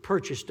who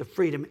purchased the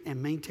freedom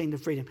and maintained the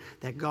freedom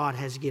that God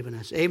has given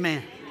us.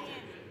 Amen.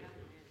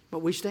 But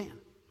we stand.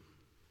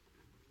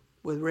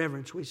 With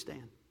reverence we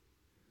stand.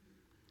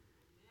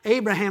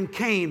 Abraham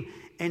came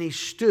and he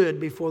stood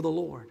before the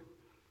Lord.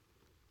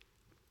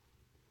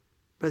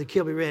 Brother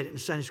Kilby read it in the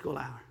Sunday school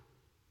hour.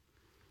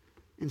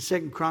 In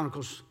 2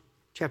 Chronicles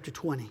chapter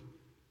 20.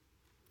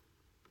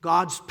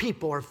 God's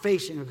people are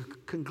facing a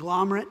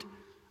conglomerate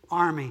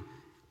army.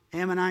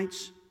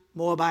 Ammonites,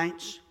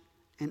 Moabites,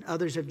 and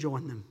others have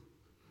joined them.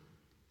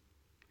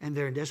 And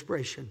they're in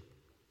desperation.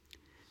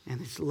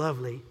 And it's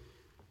lovely.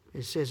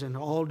 It says, and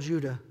all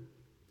Judah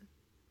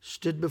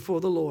stood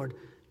before the Lord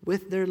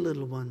with their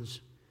little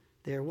ones,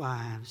 their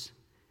wives,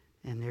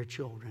 and their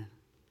children.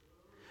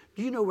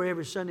 Do you know where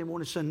every Sunday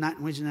morning, Sunday night,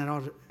 and Wednesday night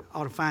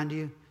ought to find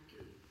you?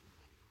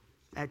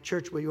 At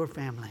church with your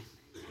family.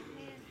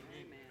 Amen.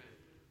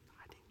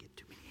 I didn't get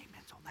too many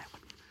amens on that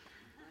one.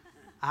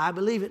 I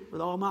believe it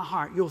with all my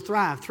heart. You'll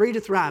thrive. 3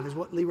 to thrive is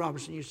what Lee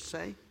Robertson used to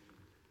say.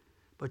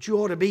 But you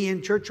ought to be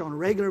in church on a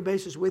regular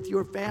basis with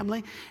your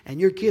family, and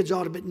your kids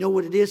ought to know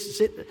what it is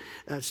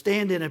to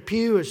stand in a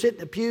pew or sit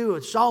in a pew, a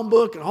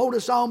songbook, and hold a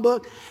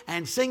songbook,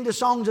 and sing the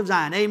songs of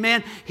Zion.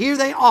 Amen. Here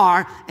they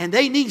are, and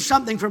they need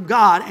something from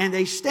God, and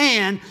they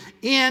stand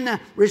in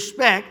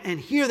respect, and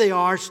here they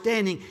are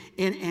standing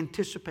in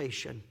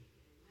anticipation.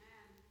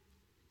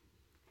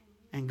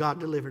 And God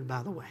delivered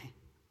by the way.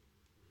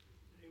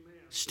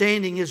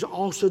 Standing is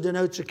also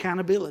denotes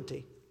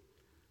accountability.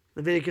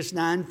 Leviticus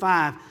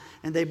 9:5.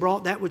 And they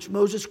brought that which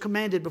Moses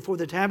commanded before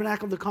the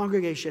tabernacle of the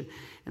congregation.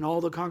 And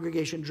all the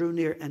congregation drew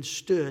near and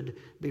stood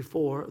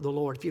before the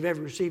Lord. If you've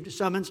ever received a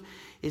summons,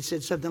 it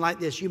said something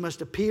like this. You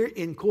must appear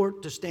in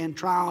court to stand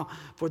trial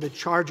for the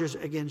charges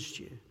against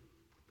you.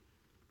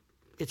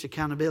 It's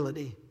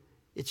accountability.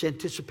 It's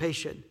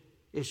anticipation.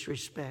 It's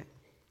respect.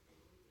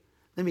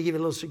 Let me give you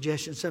a little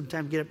suggestion.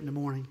 Sometime get up in the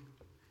morning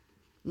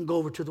and go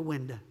over to the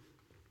window.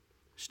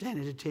 Stand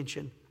at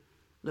attention.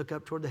 Look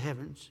up toward the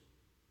heavens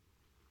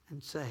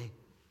and say,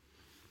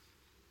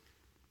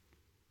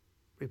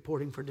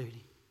 reporting for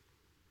duty.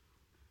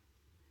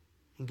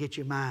 And get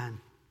your mind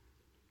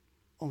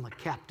on the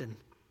captain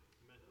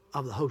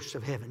of the hosts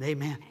of heaven.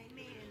 Amen.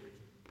 Amen.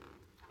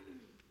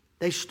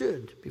 They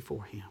stood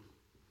before him.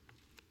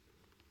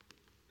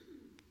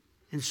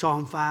 In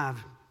Psalm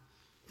 5,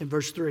 in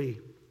verse 3,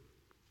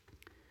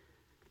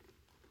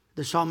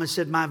 the psalmist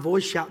said, my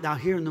voice shalt thou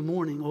hear in the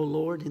morning, O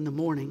Lord, in the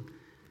morning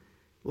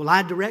will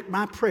I direct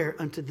my prayer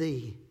unto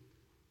thee,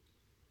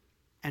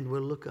 and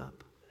will look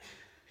up.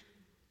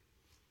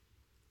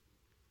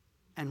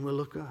 And we'll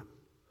look up.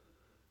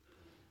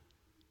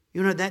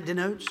 You know what that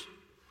denotes?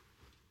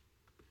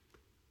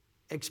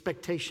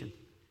 Expectation.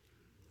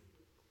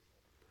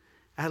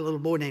 I had a little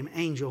boy named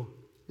Angel.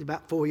 He's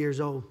about 4 years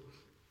old.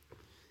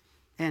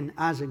 And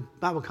I was in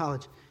Bible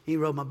college. He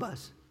rode my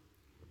bus.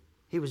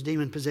 He was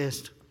demon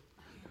possessed.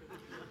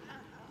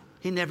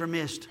 He never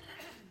missed.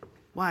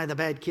 Why are the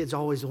bad kids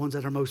always the ones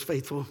that are most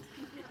faithful?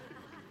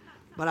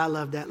 But I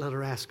loved that little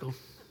rascal.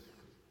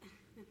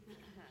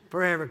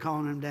 Forever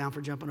calling him down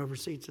for jumping over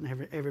seats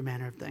and every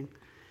manner of thing.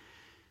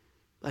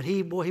 But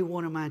he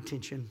wanted my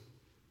attention.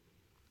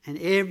 And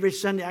every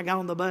Sunday I got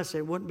on the bus,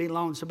 it wouldn't be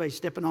long, somebody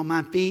stepping on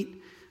my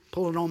feet,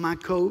 pulling on my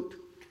coat.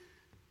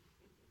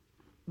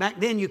 Back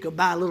then you could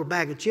buy a little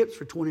bag of chips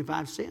for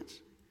 25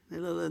 cents. The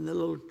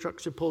little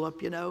trucks would pull up,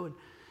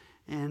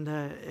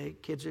 and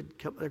kids would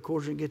cut their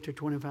quarters and get their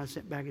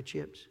 25-cent bag of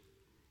chips.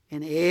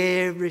 And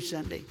every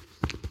Sunday,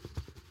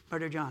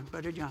 Brother John,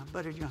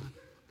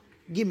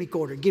 give me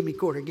quarter.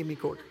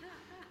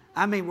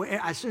 I mean,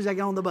 as soon as I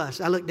got on the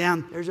bus, I looked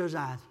down, there's those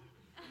eyes.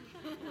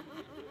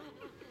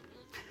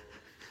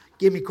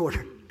 Give me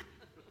quarter.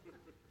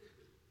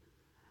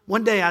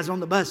 One day I was on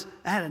the bus,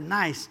 I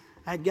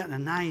had gotten a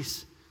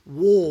nice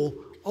wool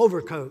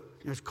overcoat.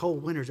 It was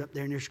cold winters up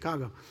there near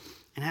Chicago.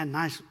 And I had a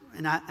nice,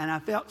 and I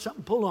felt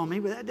something pull on me,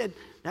 but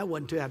that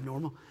wasn't too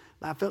abnormal.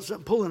 But I felt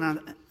something pulling on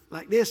it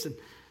like this,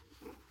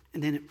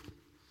 and then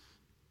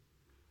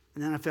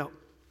I felt.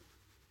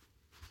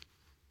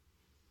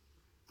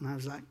 And I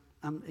was like,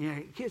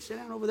 kids, sit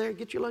down over there,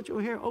 get your lunch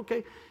over here,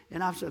 okay.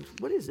 And I said,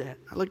 what is that?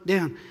 I looked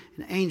down,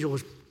 and the angel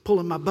was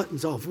pulling my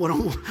buttons off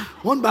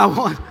one by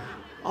one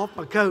off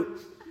my coat.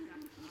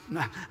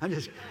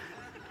 And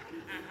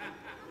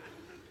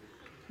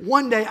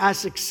one day I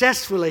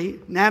successfully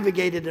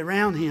navigated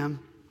around him,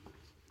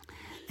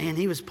 and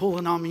he was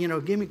pulling on me,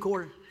 give me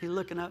quarter. He's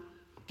looking up,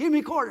 give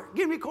me quarter.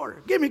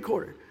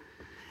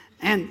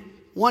 And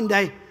one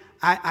day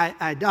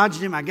I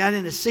dodged him, I got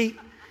in the seat,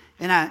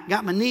 and I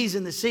got my knees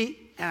in the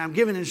seat, and I'm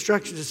giving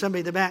instructions to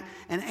somebody in the back.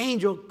 An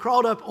angel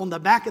crawled up on the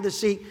back of the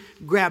seat,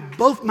 grabbed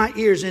both my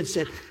ears, and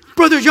said,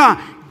 Brother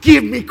John,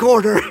 give me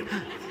quarter.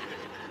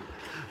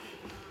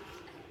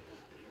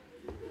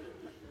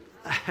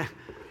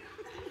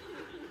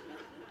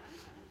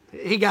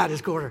 He got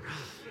his quarter.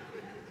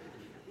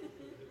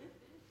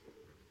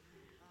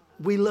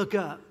 We look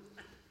up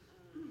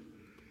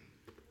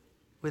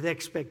with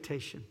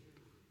expectation.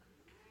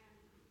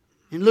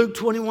 In Luke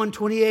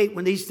 21:28,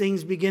 when these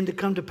things begin to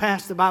come to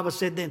pass, the Bible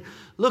said then,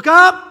 look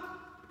up,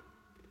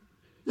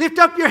 lift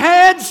up your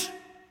heads,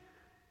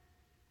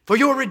 for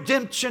your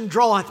redemption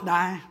draweth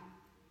nigh.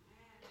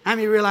 How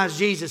many realize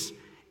Jesus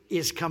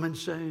is coming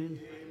soon?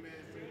 Amen.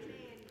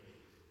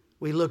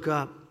 We look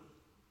up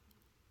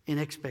in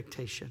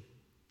expectation.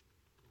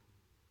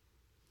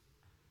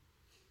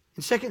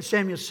 In 2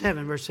 Samuel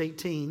 7, verse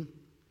 18,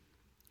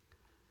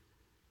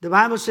 the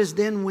Bible says,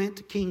 then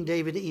went King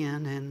David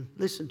in and,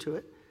 listen to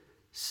it,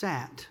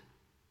 sat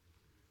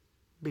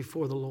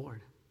before the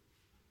Lord.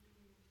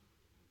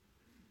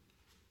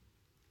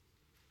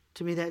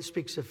 To me, that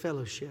speaks of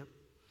fellowship.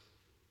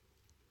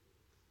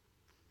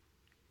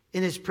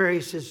 In his prayer,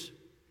 he says,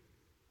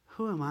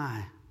 who am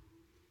I,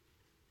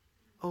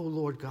 O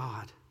Lord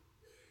God?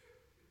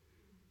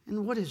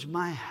 And what is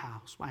my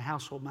house, my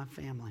household, my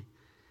family,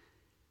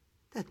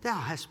 that thou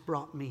hast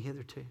brought me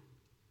hitherto?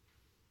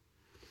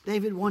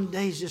 David one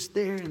day is just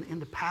there in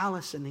the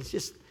palace, and he's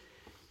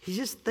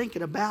just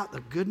thinking about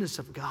the goodness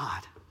of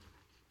God.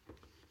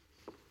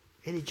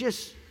 And he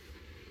just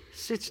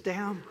sits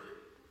down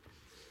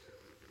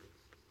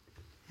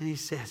and he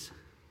says,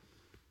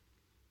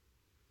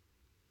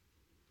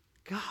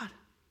 God,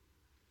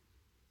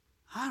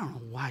 I don't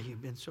know why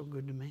you've been so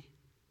good to me.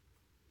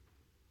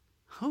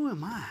 Who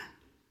am I?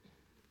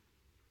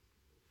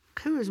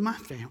 Who is my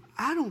family?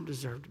 I don't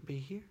deserve to be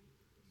here.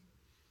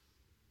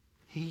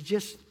 He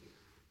just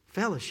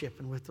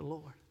fellowshipping with the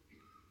Lord.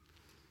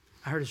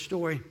 I heard a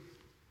story.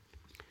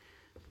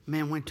 A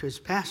man went to his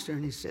pastor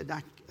and he said,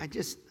 I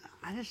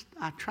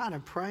try to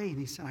pray, and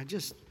he said, I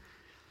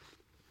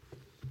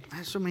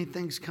have so many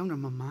things come to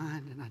my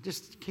mind, and I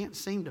just can't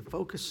seem to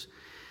focus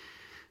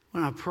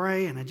when I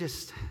pray, and I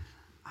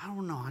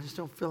don't know. I just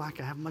don't feel like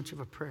I have much of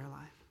a prayer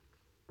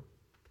life.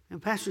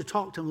 And Pastor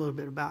talked to him a little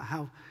bit about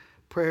how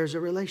prayer is a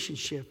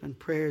relationship, and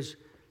prayer is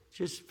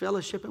just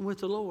fellowshipping with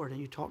the Lord.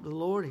 And you talk to the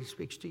Lord, He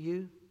speaks to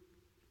you.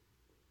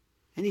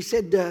 And he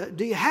said,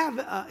 do you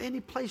have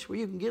any place where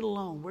you can get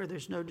alone, where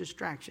there's no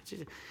distractions?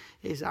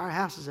 He said, our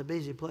house is a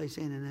busy place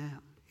in and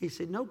out. He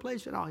said, no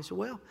place at all.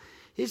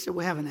 He said,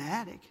 we have an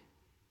attic.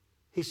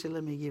 He said,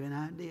 let me give you an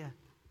idea.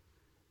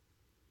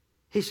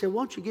 He said,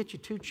 why don't you get you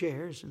 2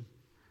 chairs and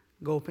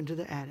go up into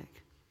the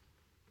attic?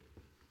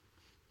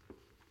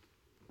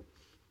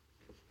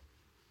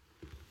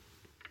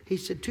 He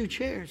said, 2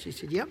 chairs. He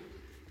said, yep.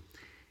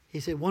 He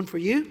said, one for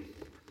you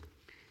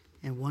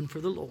and one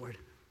for the Lord.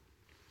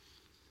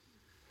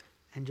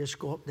 And just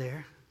go up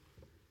there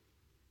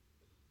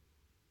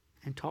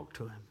and talk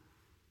to Him.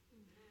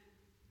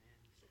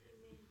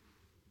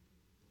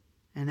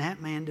 And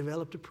that man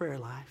developed a prayer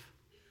life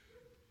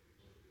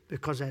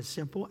because that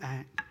simple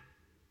act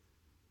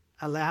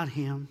allowed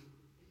him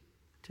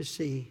to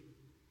see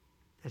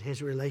that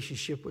his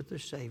relationship with the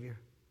Savior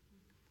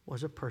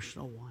was a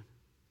personal one.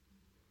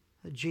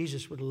 That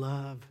Jesus would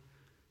love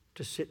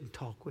to sit and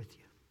talk with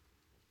you.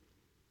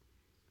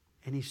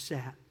 And he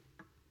sat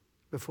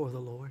before the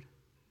Lord.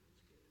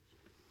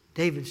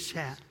 David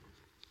sat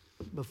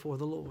before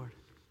the Lord.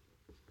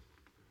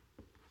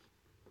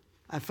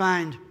 I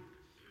find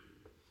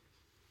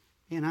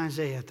in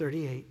Isaiah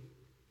 38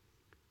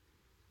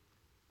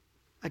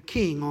 a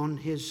king on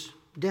his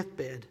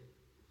deathbed.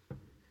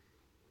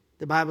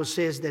 The Bible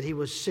says that he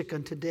was sick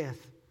unto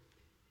death,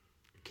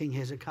 King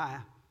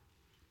Hezekiah.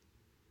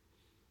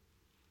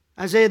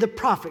 Isaiah the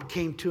prophet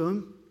came to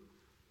him.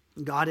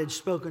 God had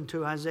spoken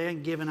to Isaiah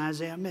and given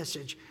Isaiah a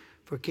message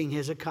for King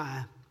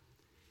Hezekiah.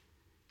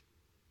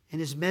 And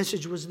his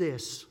message was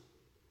this: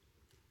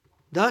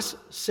 thus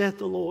saith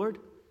the Lord,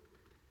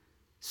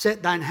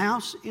 set thine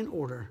house in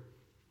order,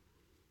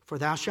 for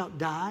thou shalt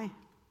die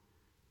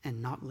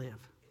and not live.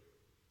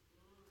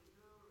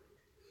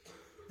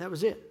 That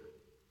was it.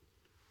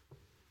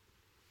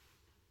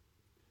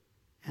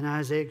 And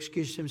Isaiah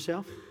excused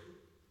himself.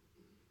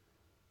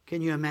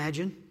 Can you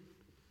imagine?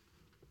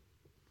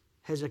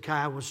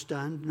 Hezekiah was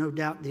stunned. No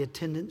doubt the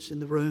attendants in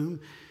the room.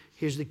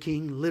 Here's the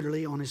king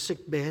literally on his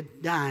sick bed,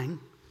 dying.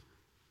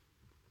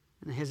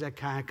 And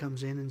Hezekiah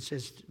comes in and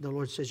says, the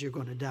Lord says, you're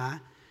going to die.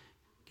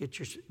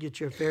 Get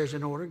your affairs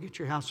in order. Get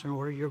your house in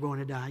order. You're going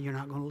to die. You're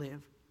not going to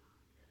live.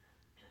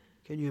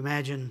 Can you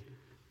imagine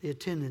the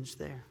attendants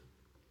there?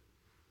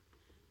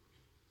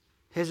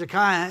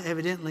 Hezekiah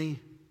evidently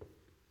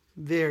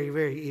very,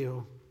 very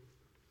ill.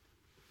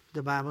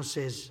 The Bible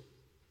says,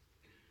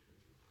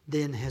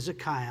 then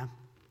Hezekiah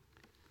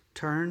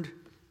turned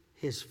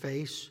his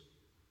face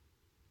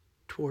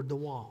toward the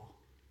wall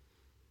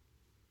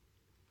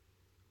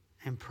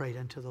and prayed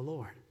unto the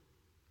Lord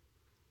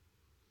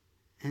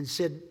and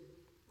said,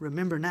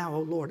 remember now, O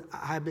Lord,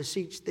 I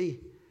beseech thee,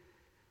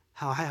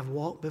 how I have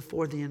walked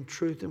before thee in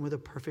truth and with a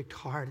perfect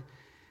heart,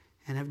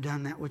 and have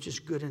done that which is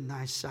good in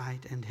thy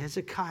sight. And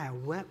Hezekiah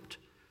wept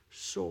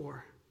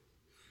sore.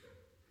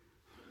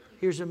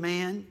 Here's a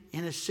man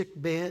in a sick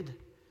bed,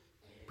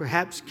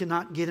 perhaps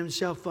cannot get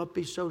himself up.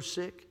 He's so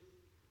sick.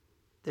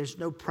 There's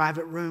no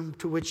private room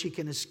to which he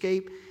can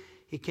escape.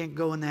 He can't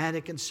go in the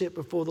attic and sit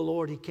before the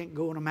Lord. He can't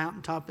go on a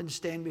mountaintop and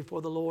stand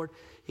before the Lord.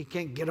 He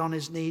can't get on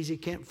his knees. He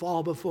can't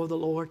fall before the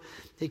Lord.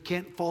 He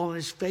can't fall on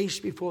his face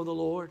before the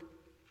Lord.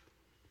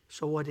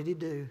 So what did he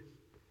do?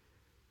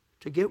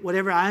 To get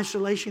whatever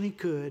isolation he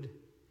could,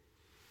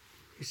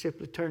 he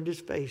simply turned his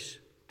face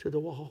to the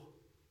wall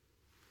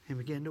and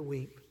began to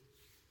weep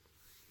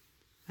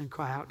and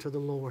cry out to the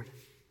Lord.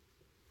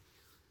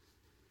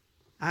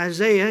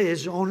 Isaiah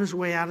is on his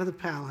way out of the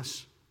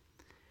palace.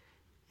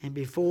 And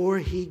before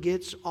he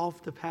gets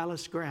off the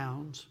palace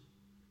grounds,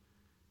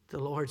 the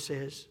Lord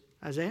says,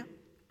 Isaiah,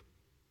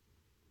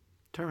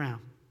 turn around.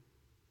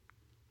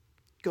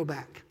 Go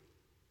back.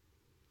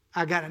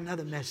 I got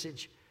another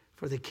message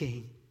for the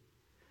king.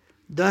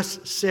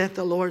 Thus saith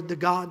the Lord, the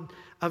God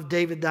of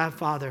David thy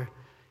father,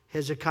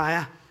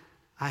 Hezekiah,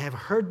 I have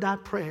heard thy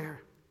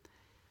prayer.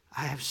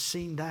 I have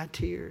seen thy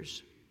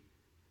tears.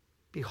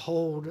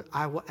 Behold,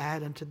 I will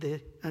add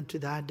unto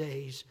thy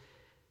days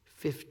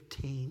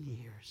 15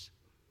 years.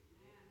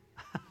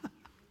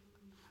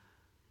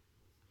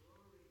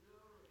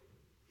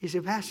 You say,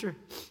 Pastor,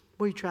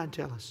 what are you trying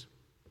to tell us?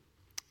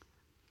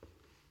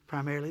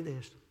 Primarily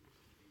this.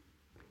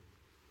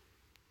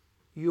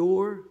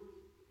 Your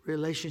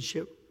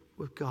relationship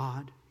with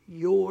God,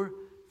 your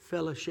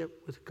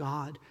fellowship with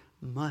God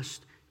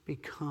must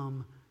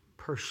become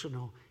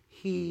personal.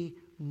 He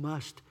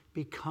must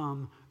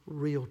become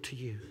real to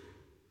you.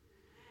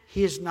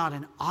 He is not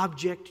an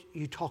object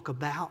you talk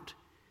about.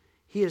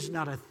 He is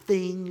not a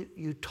thing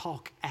you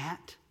talk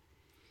at.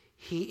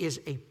 He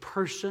is a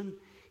person.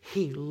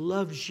 He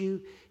loves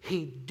you.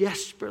 He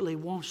desperately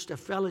wants to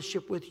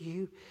fellowship with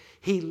you.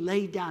 He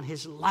laid down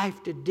His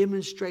life to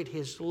demonstrate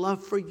His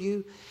love for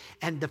you.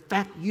 And the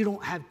fact you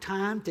don't have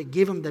time to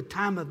give Him the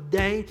time of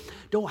day,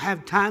 don't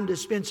have time to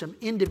spend some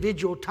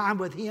individual time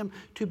with Him,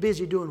 too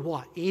busy doing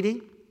what?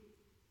 Eating?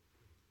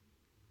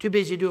 Too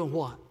busy doing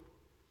what?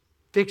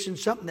 Fixing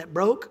something that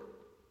broke?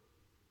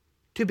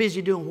 Too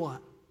busy doing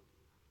what?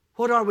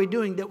 What are we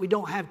doing that we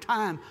don't have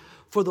time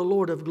for the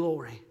Lord of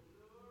glory?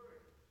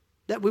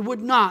 That we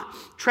would not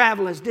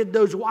travel as did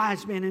those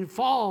wise men and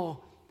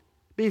fall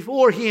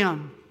before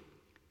Him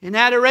in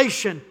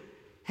adoration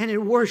and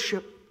in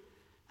worship.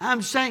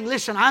 I'm saying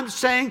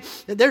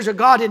that there's a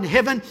God in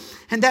heaven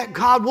and that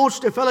God wants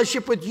to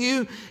fellowship with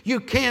you. You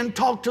can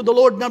talk to the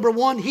Lord. Number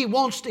one, He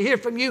wants to hear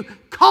from you.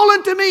 Call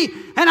unto me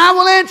and I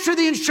will answer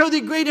thee and show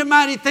thee great and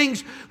mighty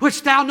things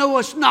which thou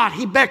knowest not.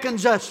 He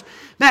beckons us.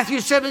 Matthew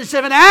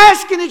 7:7,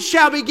 ask and it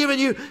shall be given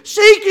you.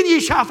 Seek and ye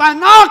shall find.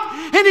 Knock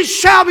and it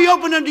shall be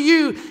opened unto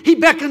you. He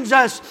beckons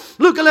us.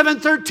 Luke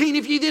 11:13,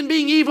 if ye then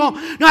being evil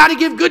know how to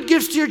give good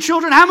gifts to your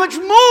children, how much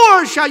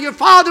more shall your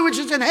Father which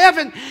is in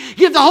heaven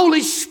give the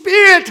Holy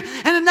Spirit?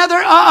 And another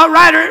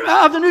writer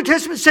of the New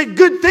Testament said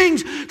good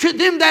things to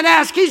them that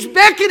ask. He's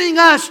beckoning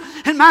us.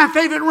 And my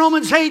favorite,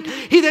 Romans 8,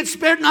 he that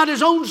spared not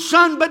his own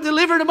Son but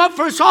delivered him up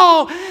for us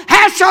all,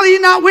 how shall he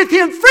not with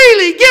him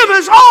freely give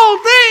us all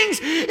things?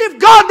 If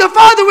God the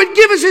Father would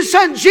give us His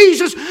Son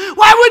Jesus,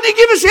 why wouldn't He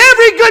give us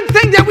every good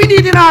thing that we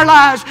need in our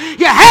lives?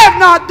 You have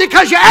not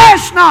because you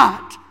ask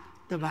not,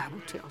 the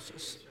Bible tells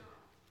us.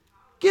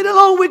 Get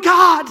along with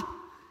God.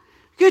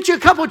 Get you a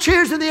couple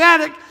chairs in the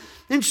attic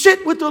and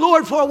sit with the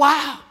Lord for a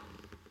while.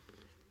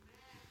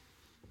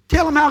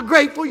 Tell Him how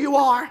grateful you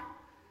are.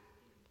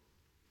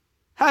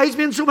 How He's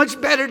been so much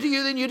better to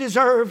you than you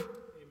deserve.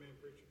 Amen.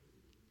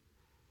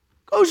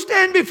 Go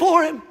stand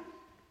before Him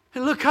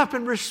and look up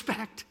in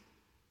respect,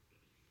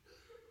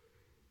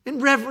 in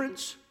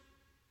reverence.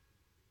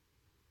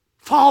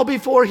 Fall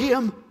before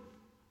Him.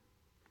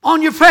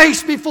 On your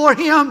face before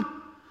Him.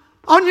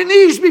 On your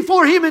knees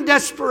before Him in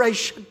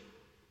desperation.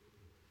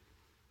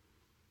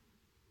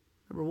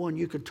 Number one,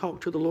 you can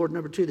talk to the Lord.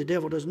 Number two, the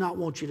devil does not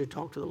want you to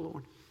talk to the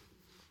Lord.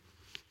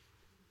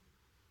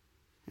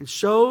 And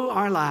so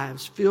our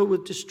lives filled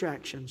with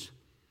distractions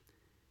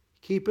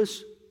keep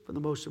us from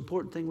the most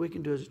important thing we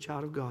can do as a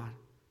child of God.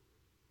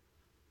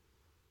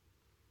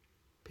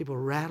 People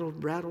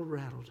rattled.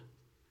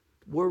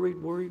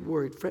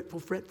 Worried,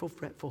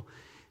 fretful.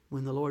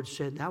 When the Lord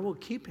said, I will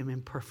keep him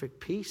in perfect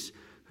peace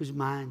whose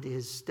mind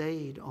is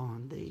stayed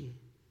on thee.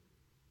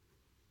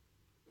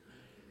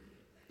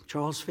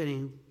 Charles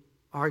Finney,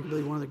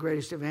 arguably one of the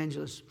greatest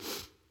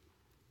evangelists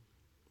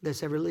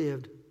that's ever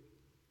lived,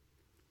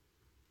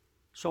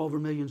 saw over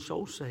 1 million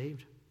souls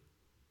saved.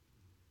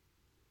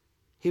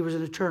 He was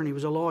an attorney, he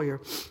was a lawyer,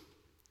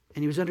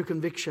 and he was under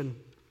conviction.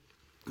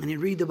 And he'd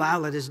read the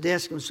Bible at his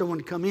desk, and when someone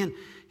would come in,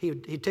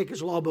 he'd take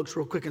his law books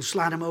real quick and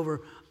slide them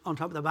over on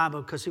top of the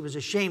Bible because he was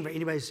ashamed for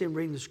anybody to see him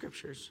reading the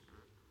Scriptures.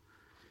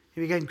 He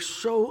became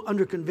so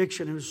under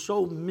conviction, he was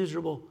so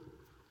miserable,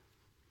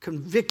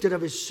 convicted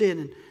of his sin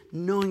and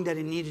knowing that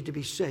he needed to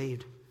be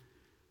saved.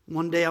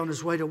 One day on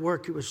his way to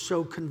work, he was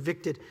so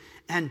convicted.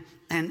 And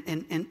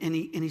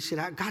he said,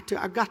 I've got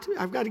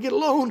to get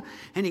alone.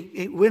 And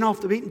he went off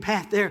the beaten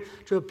path there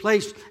to a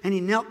place, and he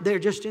knelt there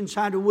just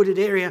inside a wooded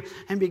area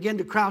and began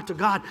to cry out to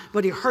God.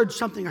 But he heard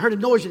something, heard a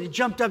noise, and he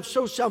jumped up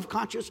so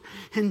self-conscious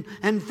and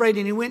afraid,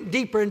 and he went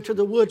deeper into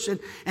the woods.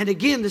 And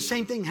again, the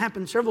same thing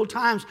happened several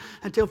times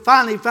until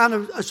finally he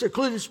found a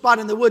secluded spot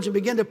in the woods and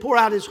began to pour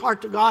out his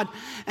heart to God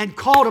and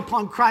called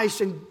upon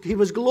Christ, and he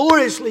was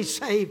gloriously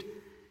saved.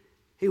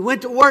 He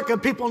went to work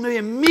and people knew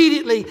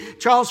immediately.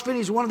 Charles Finney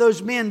is one of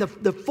those men, the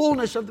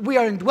fullness of, we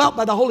are indwelt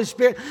by the Holy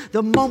Spirit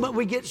the moment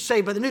we get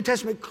saved. But the New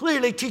Testament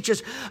clearly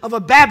teaches of a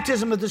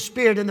baptism of the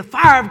Spirit and the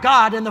fire of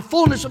God and the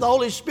fullness of the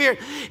Holy Spirit.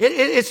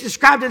 It's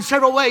described in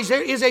several ways.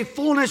 There is a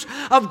fullness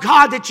of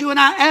God that you and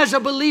I as a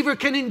believer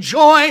can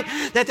enjoy,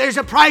 that there's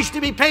a price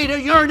to be paid,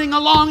 a yearning, a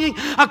longing,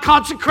 a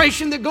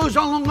consecration that goes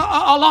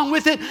along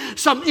with it,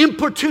 some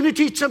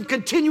importunity, some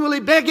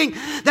continually begging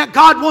that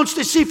God wants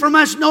to see from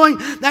us, knowing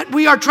that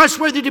we are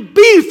trustworthy to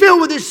be filled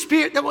with His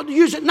Spirit, that will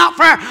use it not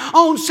for our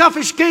own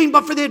selfish gain,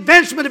 but for the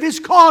advancement of His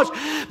cause.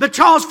 But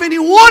Charles Finney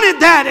wanted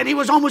that, and he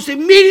was almost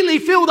immediately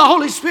filled with the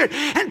Holy Spirit,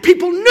 and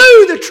people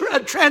knew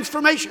the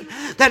transformation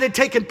that had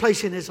taken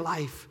place in his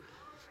life.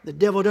 The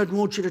devil doesn't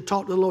want you to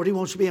talk to the Lord. He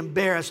wants you to be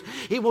embarrassed.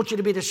 He wants you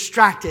to be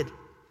distracted.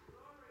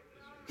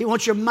 He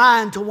wants your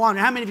mind to wander.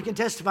 How many of you can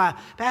testify,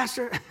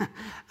 Pastor,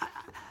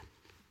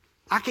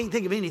 I can't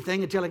think of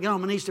anything until I get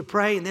on my knees to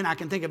pray, and then I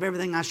can think of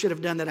everything I should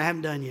have done that I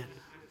haven't done yet.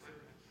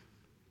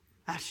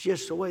 That's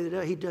just the way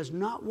that He does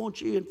not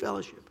want you in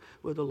fellowship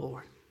with the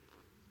Lord.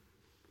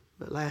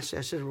 But lastly,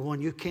 I said, number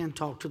one, you can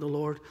talk to the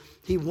Lord.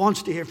 He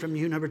wants to hear from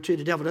you. Number two,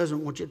 the devil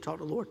doesn't want you to talk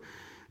to the Lord.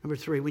 Number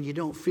three, when you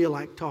don't feel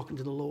like talking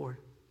to the Lord,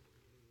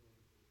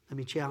 let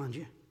me challenge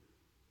you.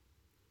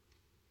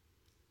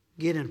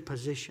 Get in a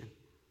position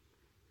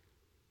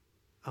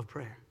of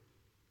prayer.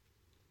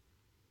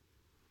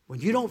 When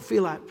you don't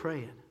feel like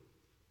praying,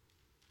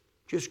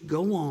 just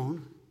go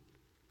on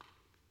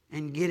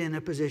and get in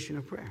a position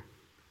of prayer.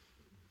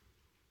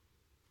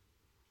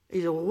 He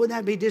said, well, wouldn't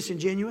that be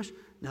disingenuous?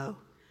 No.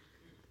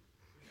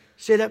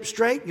 Sit up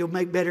straight, you'll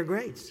make better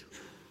grades.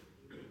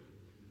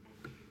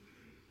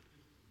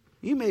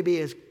 You may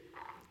be as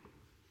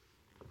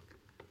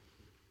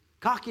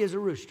cocky as a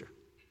rooster,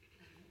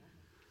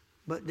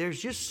 but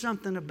there's just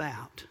something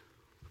about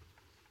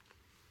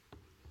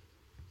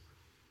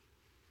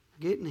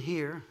getting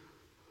here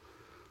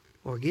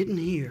or getting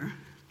here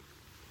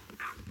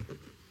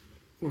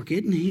or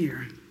getting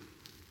here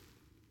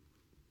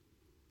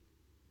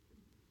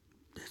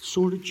that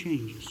sort of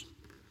changes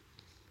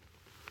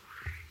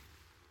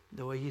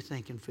the way you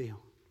think and feel.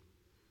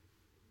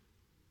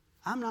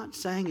 I'm not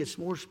saying it's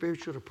more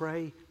spiritual to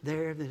pray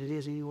there than it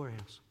is anywhere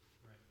else.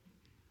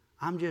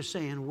 I'm just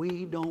saying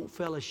we don't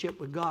fellowship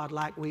with God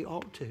like we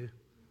ought to.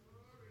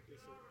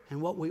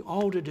 And what we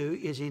ought to do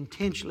is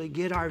intentionally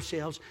get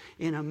ourselves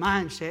in a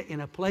mindset,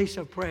 in a place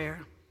of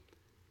prayer,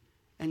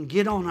 and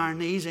get on our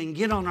knees and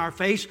get on our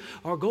face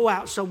or go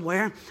out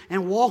somewhere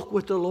and walk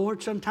with the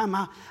Lord. Sometime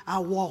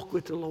I'll walk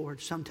with the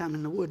Lord. Sometime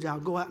in the woods I'll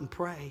go out and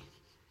pray.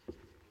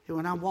 And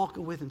when I'm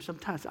walking with Him,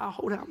 sometimes I'll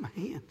hold out my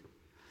hand.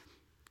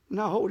 And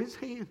I'll hold His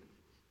hand.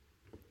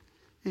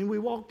 And we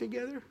walk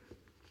together.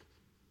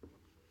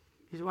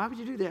 He said, why would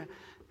you do that?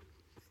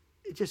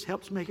 It just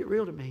helps make it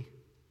real to me.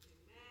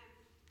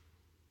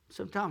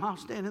 Sometimes I'll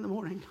stand in the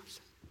morning and I'll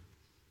say,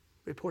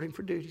 reporting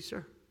for duty,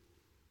 sir.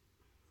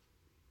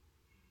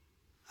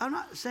 I'm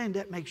not saying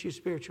that makes you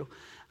spiritual.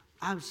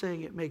 I'm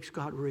saying it makes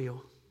God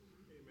real.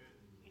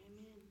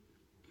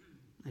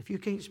 Amen. If you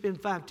can't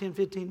spend 5, 10,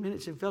 15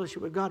 minutes in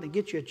fellowship with God and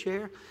get you a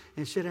chair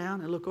and sit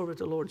down and look over at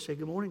the Lord and say,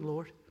 good morning,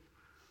 Lord.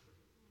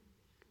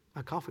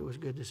 My coffee was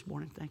good this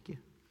morning. Thank you.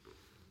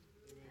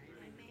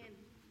 Amen.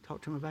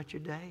 Talk to Him about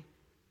your day.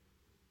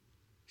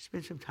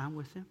 Spend some time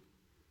with Him.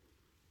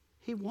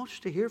 He wants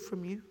to hear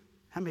from you.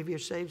 How many of you are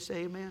saved?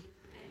 Say amen. Amen.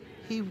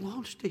 He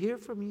wants to hear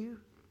from you.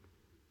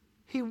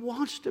 He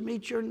wants to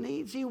meet your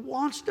needs. He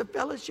wants to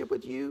fellowship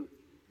with you.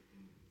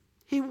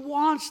 He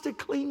wants to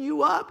clean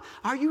you up.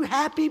 Are you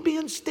happy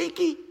being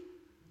stinky?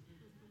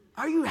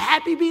 Are you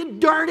happy being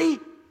dirty?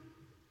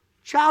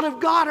 Child of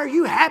God, are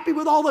you happy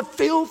with all the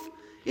filth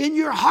in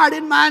your heart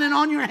and mind and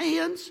on your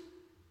hands?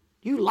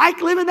 You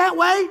like living that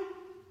way?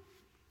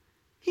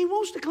 He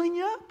wants to clean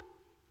you up.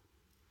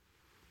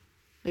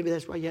 Maybe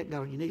that's why you haven't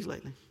got on your knees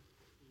lately.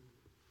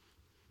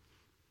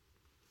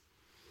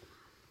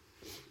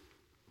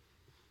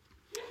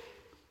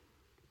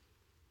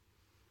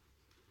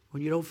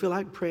 When you don't feel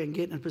like praying,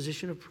 get in a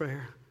position of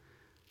prayer.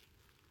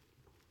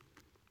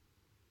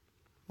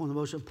 One of the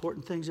most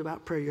important things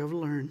about prayer you ever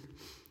learn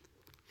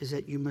is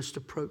that you must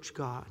approach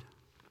God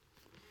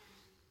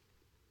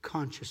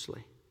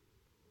consciously.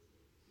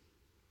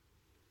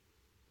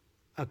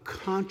 A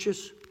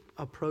conscious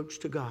approach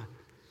to God.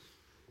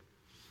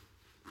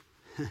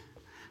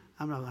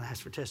 I'm not going to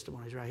ask for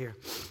testimonies right here.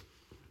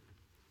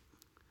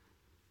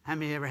 How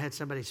many ever had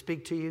somebody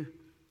speak to you?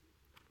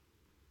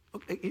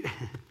 Okay.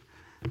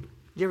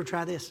 Did you ever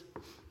try this?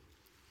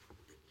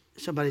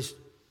 Somebody's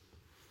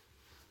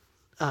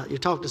you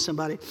talk to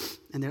somebody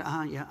and they're,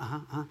 yeah,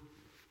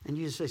 and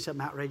you just say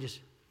something outrageous,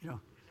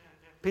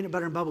 peanut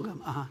butter and bubble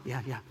gum,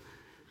 yeah.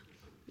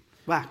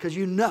 Why? Because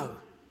you know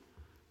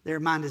their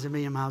mind is a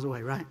million miles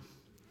away, right?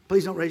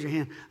 Please don't raise your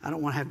hand. I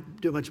don't want to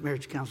do much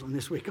marriage counseling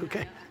this week,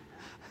 okay?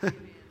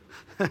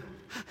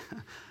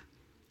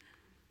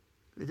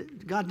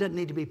 God doesn't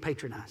need to be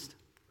patronized.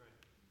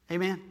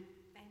 Amen? Amen?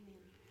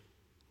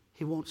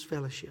 He wants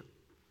fellowship.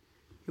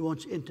 He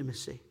wants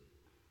intimacy.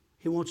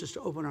 He wants us to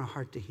open our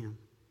heart to Him.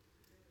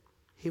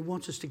 He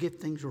wants us to get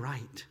things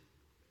right.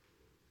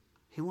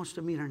 He wants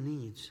to meet our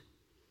needs.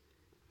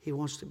 He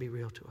wants to be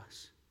real to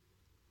us.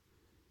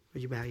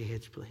 Would you bow your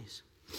heads, please?